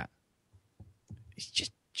is that? It's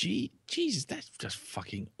just, Jesus, that's just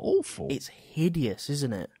fucking awful. It's hideous,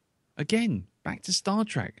 isn't it? Again, back to Star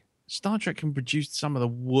Trek. Star Trek can produce some of the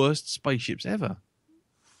worst spaceships ever.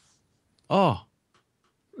 Oh,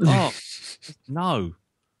 no.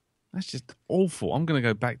 That's just awful. I'm going to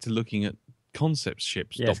go back to looking at concept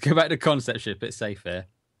ships. Yes, go back to concept ship. It's safe there.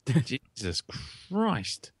 Jesus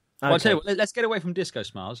Christ. Okay. Well, I'll tell you what, let's get away from Disco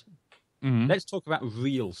Smiles. Mm-hmm. Let's talk about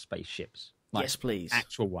real spaceships. Like yes, please.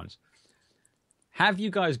 Actual ones. Have you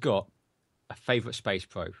guys got a favourite space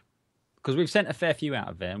probe? Because we've sent a fair few out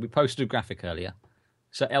of there, and we posted a graphic earlier.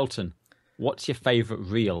 So, Elton, what's your favourite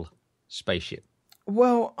real spaceship?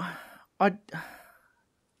 Well,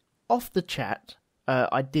 off the chat,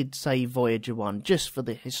 I did say Voyager 1, just for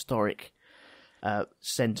the historic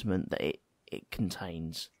sentiment that it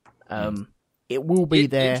contains. It will be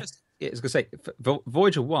there. I was going to say,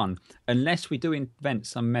 Voyager 1, unless we do invent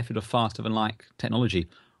some method of faster than light technology,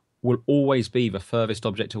 will always be the furthest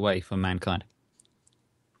object away from mankind.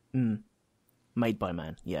 Made by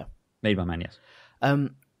man, yeah. Made by man, yes.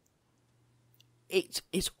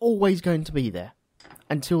 It's always going to be there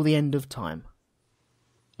until the end of time.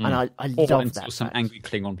 And I or love until that some fact. angry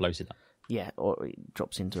Klingon blows it up. Yeah, or it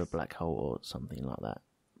drops into a black hole or something like that.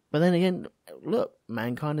 But then again, look,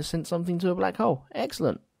 mankind has sent something to a black hole.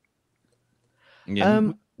 Excellent.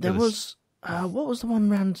 Yeah, there was what was the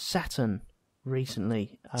one around Saturn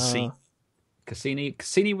recently?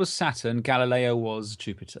 Cassini was Saturn. Galileo was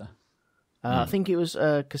Jupiter. I think it was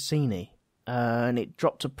Cassini, and it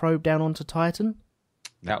dropped a probe down onto Titan.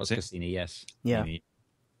 That was Cassini, yes. Yeah.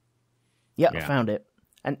 Yeah. I found it,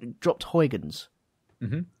 and it dropped Huygens.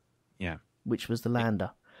 Mm-hmm. Yeah, which was the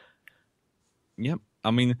lander. Yep. I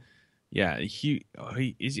mean, yeah.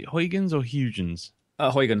 Is it Huygens or Huygens?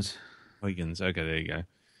 Huygens. Huygens. Okay, there you go.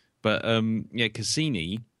 But yeah,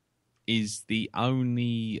 Cassini is the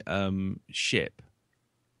only ship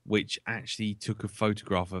which actually took a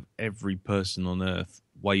photograph of every person on Earth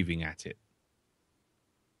waving at it.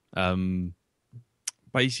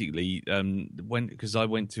 Basically, because I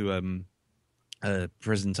went to a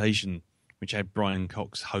presentation which had Brian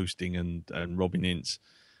Cox hosting and Robin Ince,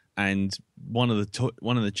 and one of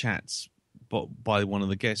the chats by one of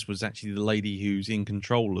the guests was actually the lady who's in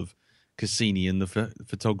control of Cassini and the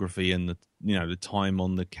photography and the time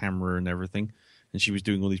on the camera and everything, and she was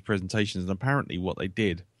doing all these presentations. And apparently, what they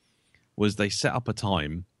did was they set up a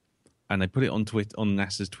time and they put it on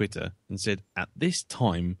NASA's Twitter and said, at this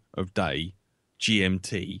time of day,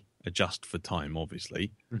 GMT, adjust for time,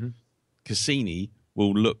 obviously, Cassini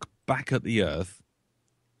will look back at the Earth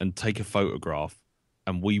and take a photograph,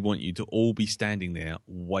 and we want you to all be standing there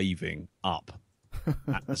waving up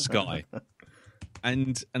at the sky.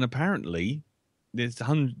 And apparently, there's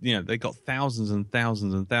they got thousands and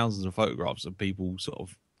thousands and thousands of photographs of people sort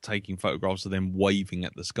of taking photographs of them waving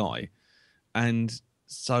at the sky. And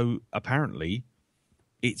so apparently,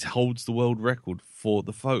 it holds the world record for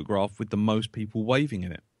the photograph with the most people waving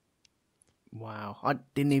in it. Wow, I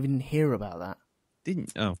didn't even hear about that.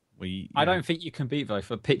 Didn't? Oh, I don't think you can beat, though,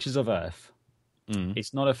 for pictures of Earth.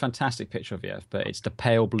 It's not a fantastic picture of the Earth, but it's the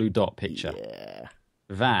pale blue dot picture. Yeah.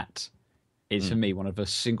 That is, for me, one of the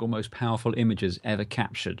single most powerful images ever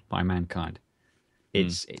captured by mankind.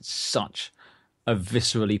 It's such a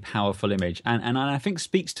viscerally powerful image. And I think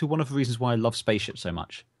speaks to one of the reasons why I love Spaceship so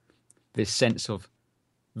much. This sense of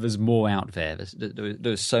there's more out there.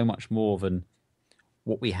 There's so much more than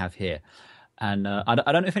what we have here. And I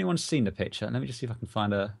don't know if anyone's seen the picture. Let me just see if I can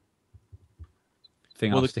find a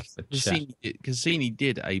thing. I'll stick in the chat. Cassini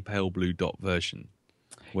did a pale blue dot version.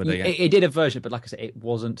 It did a version, but like I said, it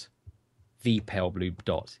wasn't the pale blue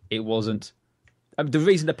dot. It wasn't. The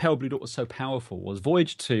reason the pale blue dot was so powerful was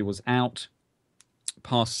Voyager 2 was out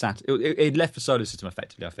past Saturn. It left the solar system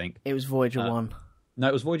effectively, I think. It was Voyager 1. No,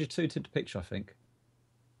 it was Voyager 2 took the picture, I think.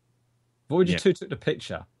 Voyager 2 took the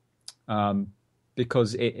picture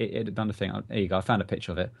because it had done the thing. There you go, I found a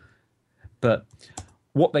picture of it. But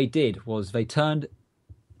what they did was they turned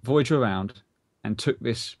Voyager around and took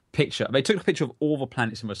this picture. They took a picture of all the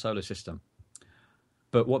planets in the solar system.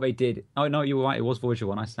 But what they did... Oh, no, you were right. It was Voyager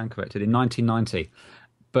 1. I stand corrected. In 1990.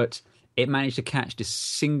 But it managed to catch this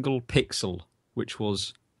single pixel, which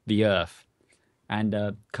was the Earth.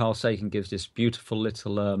 And Carl Sagan gives this beautiful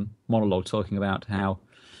little monologue talking about how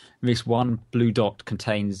this one blue dot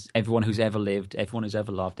contains everyone who's ever lived, everyone who's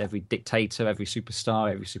ever loved, every dictator, every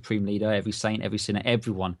superstar, every supreme leader, every saint, every sinner,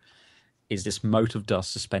 everyone is this mote of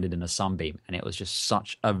dust suspended in a sunbeam. And it was just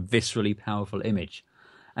such a viscerally powerful image.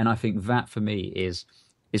 And I think that, for me, it's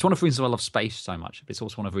one of the reasons I love space so much. But it's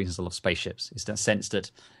also one of the reasons I love spaceships. It's that sense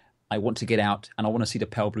that I want to get out and I want to see the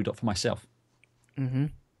pale blue dot for myself.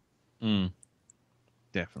 Mm-hmm.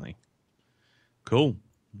 Definitely. Cool.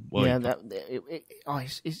 Well, yeah,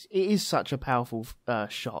 it is such a powerful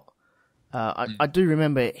shot. I do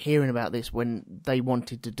remember hearing about this when they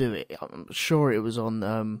wanted to do it. I'm sure it was on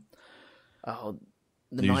the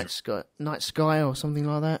Night Sky or something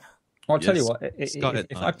like that. Well, I'll tell you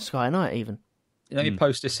what. Sky at Night, even. Let me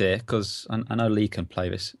post this here because I know Lee can play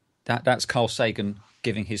this. That's Carl Sagan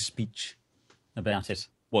giving his speech about it.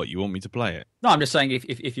 What, you want me to play it? No, I'm just saying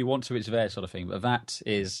if you want to, it's there sort of thing. But that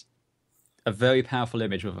is a very powerful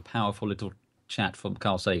image with a powerful little chat from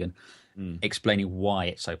Carl Sagan explaining why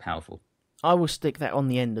it's so powerful. I will stick that on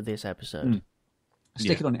the end of this episode.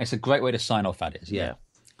 Stick it on. It's a great way to sign off, that is. Yeah.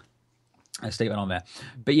 I stick it on there.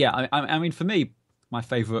 But yeah, I mean, for me, my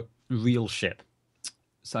favourite real ship,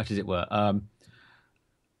 such as it were,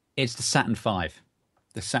 it's the Saturn V.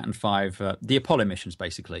 The Saturn V, the Apollo missions,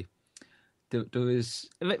 basically. They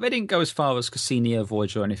didn't go as far as Cassini or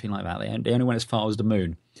Voyager or anything like that. They only went as far as the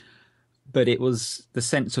moon. But it was the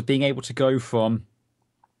sense of being able to go from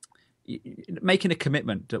making a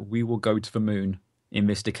commitment that we will go to the moon in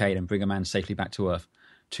this decade and bring a man safely back to Earth,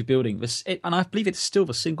 to building this. And I believe it's still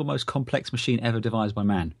the single most complex machine ever devised by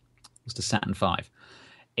man. It's the Saturn V.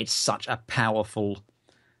 It's such a powerful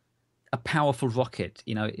rocket.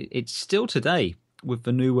 You know, it's still today with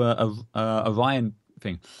the new Orion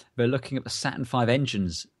thing. They're looking at the Saturn V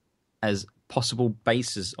engines as possible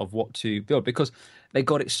bases of what to build because they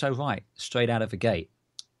got it so right straight out of the gate.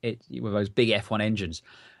 With those big F1 engines.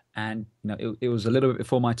 And you know, it was a little bit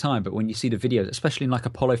before my time, but when you see the videos, especially in like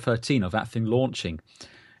Apollo 13 of that thing launching,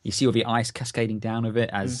 you see all the ice cascading down of it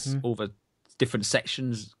as all the different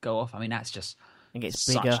sections go off. I mean, that's just... It gets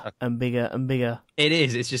bigger and bigger and bigger. It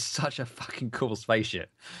is. It's just such a fucking cool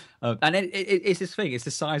spaceship. And it's this thing. It's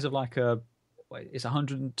the size of like it's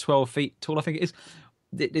 112 feet tall, I think it is.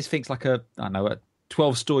 This thing's like a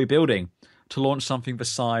 12-story building to launch something the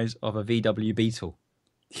size of a VW Beetle.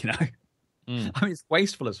 You know? I mean, it's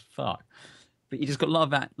wasteful as fuck. But you just got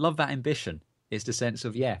to love that ambition. It's the sense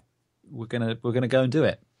of, we're gonna go and do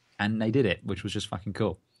it. And they did it, which was just fucking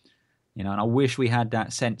cool. You know, and I wish we had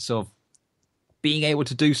that sense of being able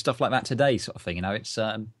to do stuff like that today, sort of thing. You know, it's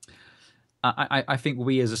I think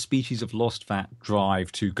we as a species have lost that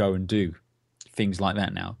drive to go and do things like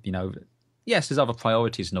that now. You know, yes, there's other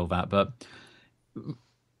priorities and all that, but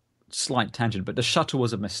slight tangent. But the shuttle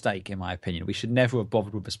was a mistake, in my opinion. We should never have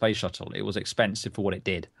bothered with the space shuttle. It was expensive for what it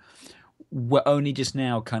did. We're only just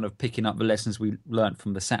now kind of picking up the lessons we learned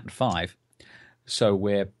from the Saturn V. So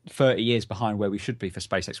we're 30 years behind where we should be for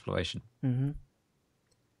space exploration. Mm-hmm.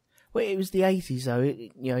 Well, it was the 80s, though.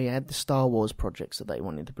 You had the Star Wars projects that they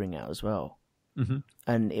wanted to bring out as well. Mm-hmm.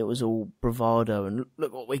 And it was all bravado and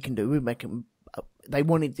look what we can do. We make them. They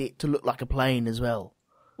wanted it to look like a plane as well.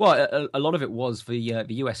 Well, a lot of it was the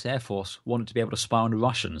US Air Force wanted to be able to spy on the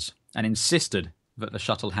Russians and insisted that the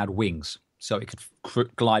shuttle had wings. so it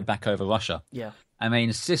could glide back over Russia. Yeah. I mean,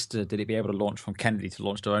 his sister did it be able to launch from Kennedy to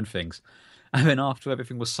launch their own things. And then after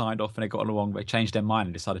everything was signed off and they got along, they changed their mind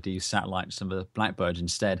and decided to use satellites and the Blackbirds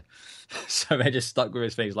instead. So they're just stuck with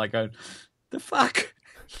his things like going, the fuck?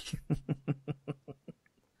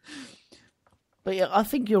 But yeah, I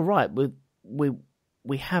think you're right.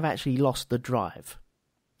 We have actually lost the drive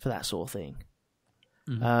for that sort of thing,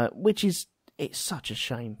 which is, it's such a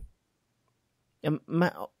shame.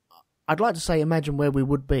 I'd like to say imagine where we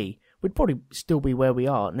would be. We'd probably still be where we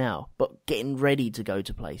are now, but getting ready to go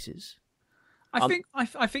to places. I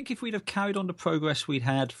think if we'd have carried on the progress we'd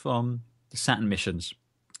had from the Saturn missions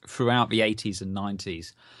throughout the 80s and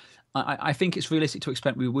 90s, I think it's realistic to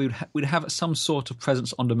expect we'd have some sort of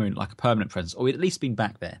presence on the moon, like a permanent presence, or we'd at least been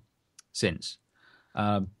back there since.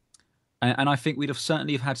 And I think we'd have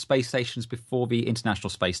certainly had space stations before the International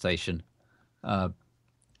Space Station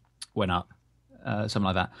went up, something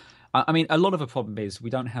like that. I mean, a lot of the problem is we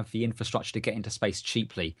don't have the infrastructure to get into space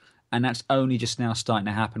cheaply, and that's only just now starting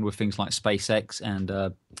to happen with things like SpaceX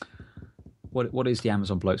and what is the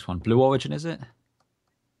Amazon blokes one? Blue Origin, is it?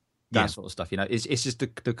 That sort of stuff. You know, it's just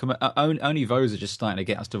only those are just starting to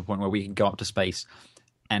get us to the point where we can go up to space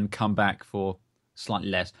and come back for slightly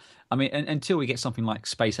less. I mean, until we get something like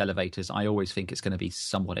space elevators, I always think it's going to be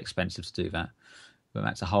somewhat expensive to do that. But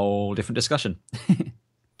that's a whole different discussion.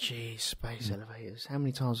 Jeez, space elevators. How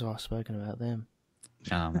many times have I spoken about them?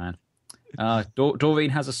 Oh, man.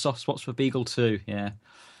 Doreen has a soft spot for Beagle too, yeah.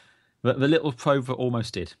 But the little probe that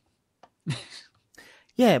almost did.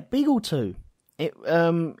 Yeah, Beagle 2. It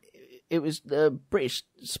was the British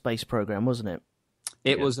space program, wasn't it?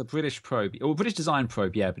 It was a British probe, or British design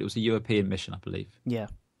probe, yeah, but it was a European mission, I believe. Yeah,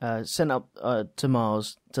 sent up to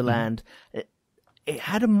Mars to land. It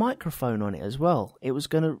had a microphone on it as well. It was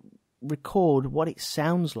going to record what it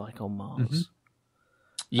sounds like on Mars. Mm-hmm.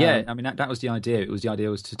 Yeah, I mean that was the idea. The idea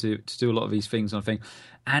was to do a lot of these things on a thing,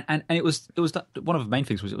 and it was one of the main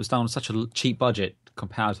things was it was done on such a cheap budget,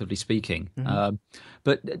 comparatively speaking. Mm-hmm.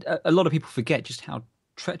 But a lot of people forget just how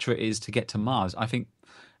treacherous it is to get to Mars. I think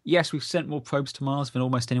yes, we've sent more probes to Mars than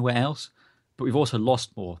almost anywhere else, but we've also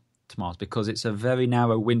lost more to Mars because it's a very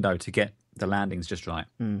narrow window to get the landings just right.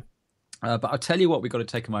 Mm. But I'll tell you what, we've got to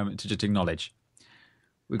take a moment to just acknowledge.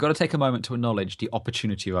 We've got to take a moment to acknowledge the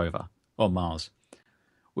Opportunity rover on Mars,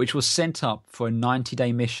 which was sent up for a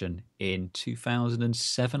 90-day mission in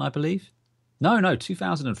 2007, I believe. No,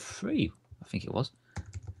 2003, I think it was.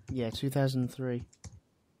 Yeah, 2003.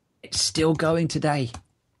 It's still going today.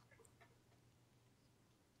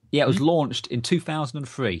 Yeah, it was launched in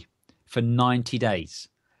 2003 for 90 days,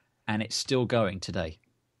 and it's still going today.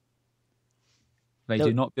 They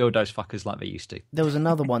do not build those fuckers like they used to. There was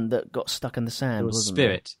another one that got stuck in the sand, wasn't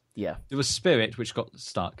Spirit. there? Yeah. There was Spirit, which got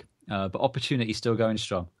stuck, but Opportunity is still going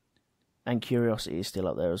strong. And Curiosity is still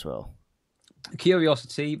up there as well.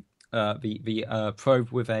 Curiosity, the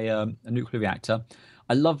probe with a nuclear reactor.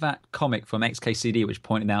 I love that comic from XKCD, which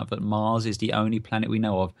pointed out that Mars is the only planet we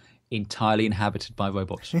know of entirely inhabited by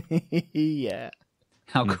robots. Yeah.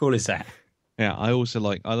 How cool is that? Yeah, I also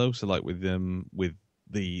like with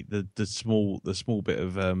the small bit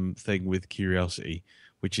of thing with Curiosity,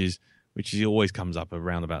 which always comes up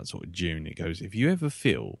around about sort of June. It goes, if you ever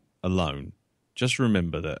feel alone, just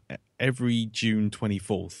remember that every June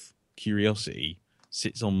 24th, Curiosity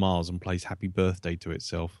sits on Mars and plays Happy Birthday to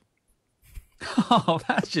itself. Oh,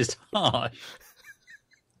 that's just harsh.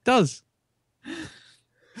 It does.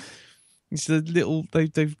 It's a little.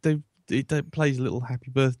 It plays a little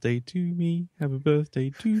Happy Birthday to me, Happy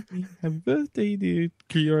Birthday to me, Happy Birthday dear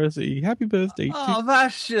Curiosity, Happy Birthday to...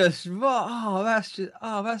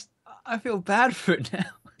 I feel bad for it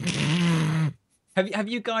now. Have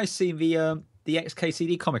you guys seen the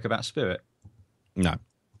XKCD comic about Spirit? No.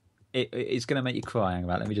 It's going to make you cry. Hang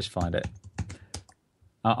about, let me just find it.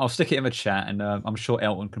 I'll stick it in the chat, and I'm sure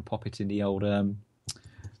Elton can pop it in the old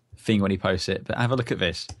thing when he posts it. But have a look at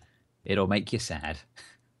this. It'll make you sad.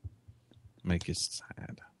 Make us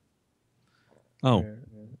sad.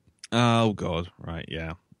 Oh God! Right,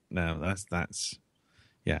 yeah. No, that's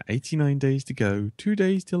 89 days to go. 2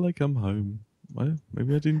 days till I come home. Well,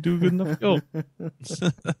 maybe I didn't do a good enough job.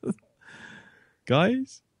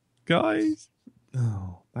 guys.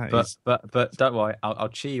 Oh, but don't worry. I'll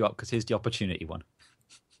cheer you up because here's the Opportunity one.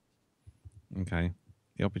 Okay,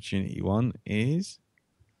 the Opportunity one is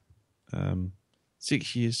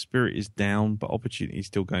 6 years, Spirit is down, but Opportunity is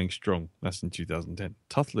still going strong. That's in 2010.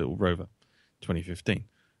 Tough little rover, 2015.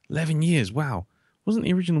 11 years, wow. Wasn't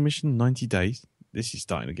the original mission 90 days? This is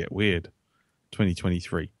starting to get weird.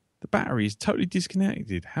 2023. The battery is totally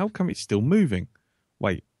disconnected. How come it's still moving?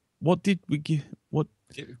 Wait, what did we give? What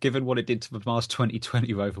Given what it did to the Mars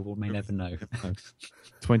 2020 rover, we may never know.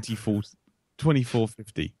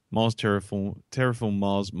 2450. Mars terraform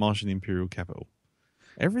Mars, Martian Imperial Capital.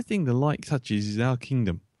 Everything the light touches is our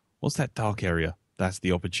kingdom. What's that dark area? That's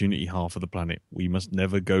the opportunity half of the planet. We must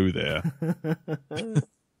never go there.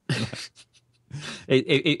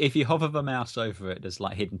 If you hover the mouse over it, there's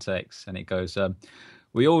like hidden text, and it goes,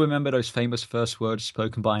 we all remember those famous first words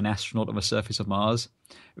spoken by an astronaut on the surface of Mars.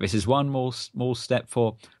 This is one more small step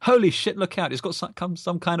for, holy shit, look out, it's got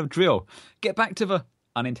some kind of drill. Get back to the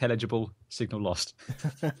unintelligible signal lost.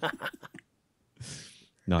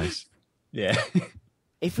 Nice. Yeah.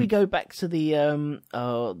 If we go back to the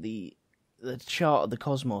chart of the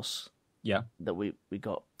cosmos, that we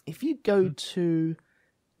got. If you go to,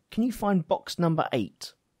 can you find box number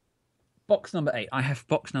 8? Box number 8. I have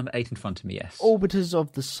box number 8 in front of me. Yes. Orbiters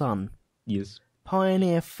of the Sun. Yes.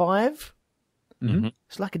 Pioneer 5. Mm-hmm.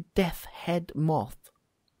 It's like a death head moth.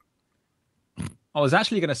 I was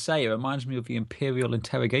actually going to say it reminds me of the Imperial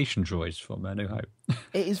interrogation droids from New Hope.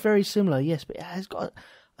 It is very similar, yes, but it has got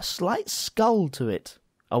a slight skull to it.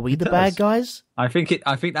 Are we the bad guys? I think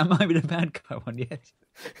that might be the bad guy one. Yes.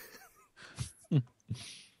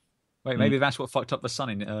 Wait, maybe that's what fucked up the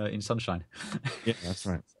sun in Sunshine. Yeah, that's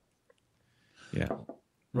right. Yeah.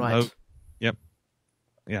 Right. Oh, yep.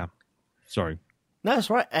 Yeah. Sorry. No, that's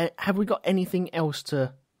right. Have we got anything else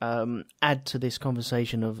to add to this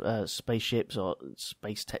conversation of spaceships or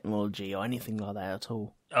space technology or anything like that at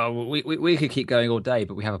all? Oh, well, we could keep going all day,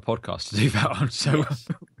 but we have a podcast to do that on, so yes.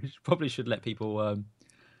 We probably should let people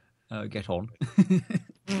get on.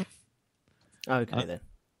 Okay then.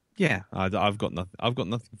 Yeah, I've got nothing. I've got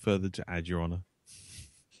nothing further to add, Your Honour.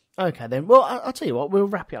 Okay then. Well, I'll tell you what. We'll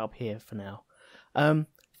wrap it up here for now.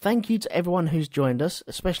 Thank you to everyone who's joined us,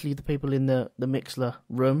 especially the people in the Mixler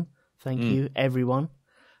room. Thank you, everyone.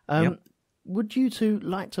 Would you two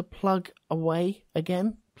like to plug away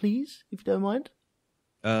again, please, if you don't mind?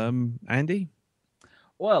 Andy?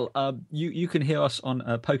 Well, you can hear us on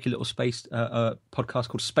a pokey little space podcast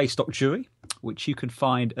called Space Doc Jury, which you can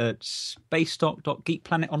find at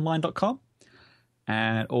spacedoc.geekplanetonline.com,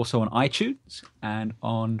 and also on iTunes and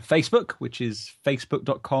on Facebook, which is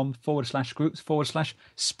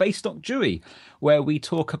facebook.com/groups/Space Doc Jury, where we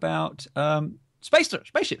talk about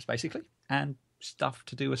spaceships, basically, and stuff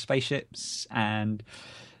to do with spaceships and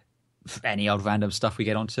any old random stuff we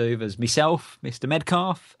get onto. There's myself, Mr.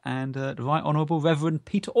 Medcalf, and the Right Honourable Reverend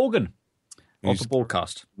Peter Organ of the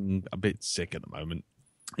broadcast. A bit sick at the moment.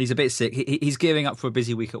 He's a bit sick. He's gearing up for a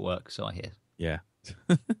busy week at work, so I hear. Yeah.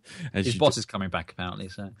 His boss is coming back, apparently,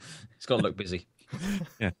 so he's got to look busy.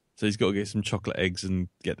 Yeah, so he's got to get some chocolate eggs and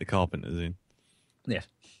get the carpenters in. Yeah.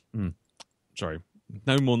 Sorry.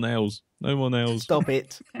 No more nails. No more nails. Stop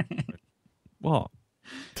it. What?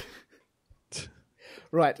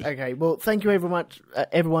 Right, okay. Well, thank you very much,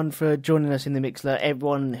 everyone, for joining us in the Mixler.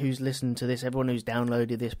 Everyone who's listened to this, everyone who's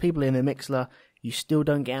downloaded this, people in the Mixler, you still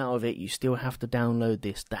don't get out of it. You still have to download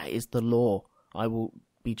this. That is the law. I will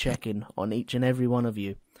be checking on each and every one of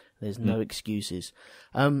you. There's no excuses.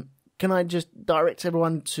 Can I just direct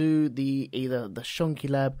everyone to either the Shonky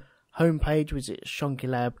Lab homepage, which is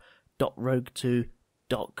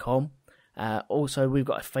shonkylab.rogue2.com. Also, we've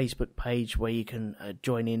got a Facebook page where you can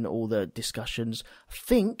join in all the discussions. I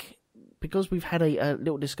think, because we've had a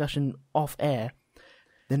little discussion off air,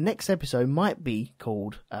 the next episode might be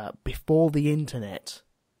called Before the Internet.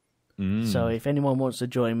 So if anyone wants to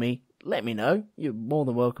join me, let me know. You're more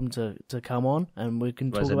than welcome to come on, and we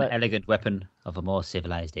can talk about... an elegant weapon of a more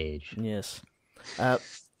civilized age. Yes.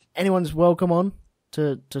 Anyone's welcome on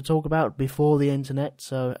to talk about Before the Internet,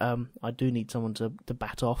 so I do need someone to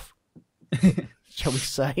bat off. Shall we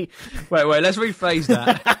say? Wait, let's rephrase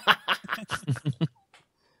that.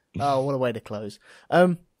 Oh, what a way to close.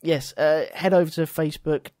 Yes, head over to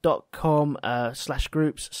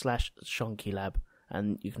facebook.com/groups/Shonky Lab,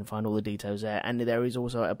 and you can find all the details there. And there is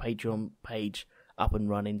also a Patreon page up and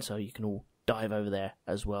running, so you can all dive over there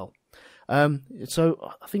as well.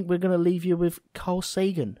 So I think we're going to leave you with Carl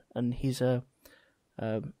Sagan and his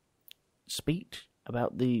speech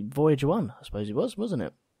about the Voyager 1, I suppose it was, wasn't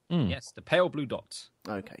it? Yes, the pale blue dots.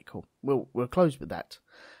 Okay, cool. We'll close with that.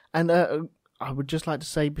 And I would just like to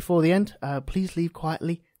say before the end, please leave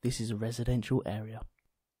quietly. This is a residential area.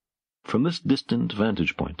 From this distant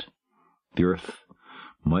vantage point, the Earth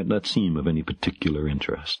might not seem of any particular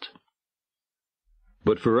interest.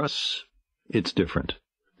 But for us, it's different.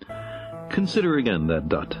 Consider again that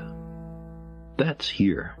dot. That's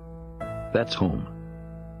here. That's home.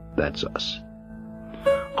 That's us.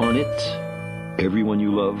 On it, everyone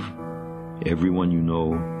you love, everyone you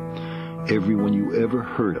know, everyone you ever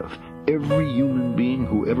heard of, every human being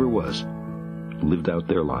who ever was lived out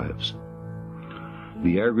their lives.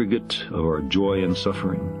 The aggregate of our joy and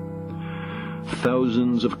suffering,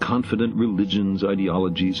 thousands of confident religions,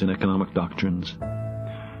 ideologies, and economic doctrines,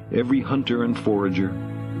 every hunter and forager,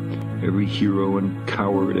 every hero and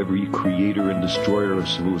coward, every creator and destroyer of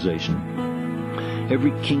civilization,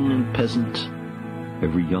 every king and peasant,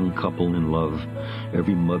 every young couple in love,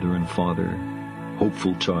 every mother and father,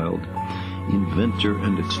 hopeful child, inventor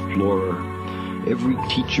and explorer, every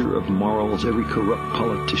teacher of morals, every corrupt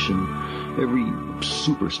politician, every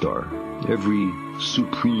superstar, every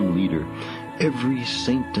supreme leader, every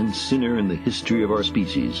saint and sinner in the history of our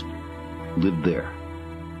species lived there,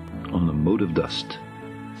 on the mote of dust,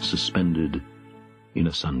 suspended in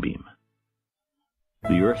a sunbeam.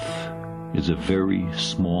 The Earth is a very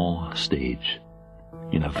small stage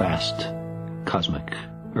in a vast cosmic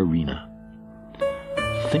arena.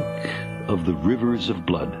 Think of the rivers of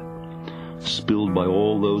blood spilled by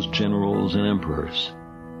all those generals and emperors,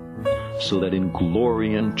 so that in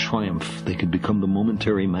glory and triumph they could become the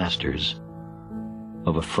momentary masters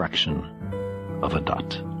of a fraction of a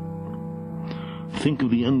dot. Think of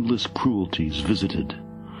the endless cruelties visited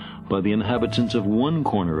by the inhabitants of one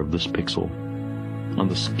corner of this pixel on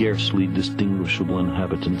the scarcely distinguishable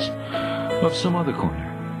inhabitants of some other corner.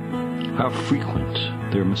 How frequent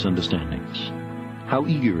their misunderstandings, how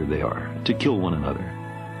eager they are to kill one another,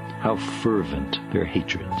 how fervent their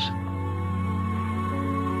hatreds.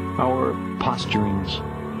 Our posturings,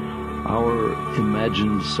 our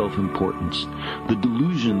imagined self-importance, the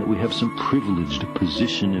delusion that we have some privileged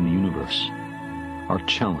position in the universe, are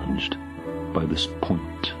challenged by this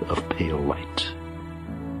point of pale light.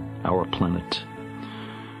 Our planet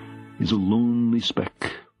is a lonely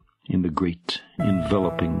speck in the great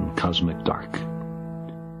enveloping cosmic dark.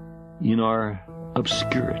 In our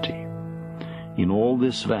obscurity, in all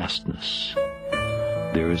this vastness,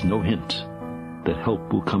 there is no hint that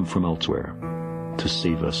help will come from elsewhere to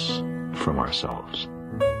save us from ourselves.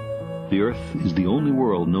 The Earth is the only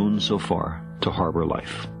world known so far to harbor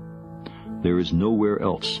life. There is nowhere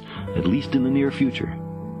else, at least in the near future,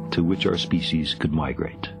 to which our species could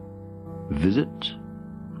migrate. Visit?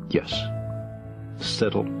 Yes.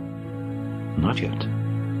 Settle? Not yet.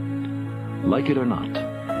 Like it or not,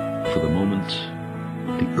 for the moment,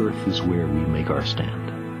 the Earth is where we make our stand.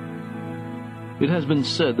 It has been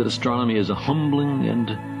said that astronomy is a humbling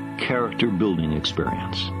and character-building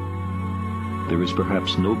experience. There is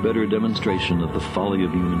perhaps no better demonstration of the folly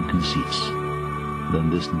of human conceits than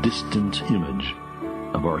this distant image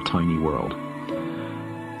of our tiny world.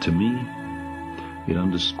 To me, it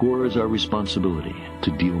underscores our responsibility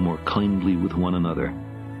to deal more kindly with one another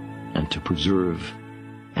and to preserve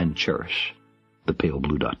and cherish the pale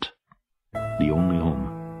blue dot, the only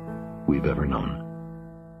home we've ever known.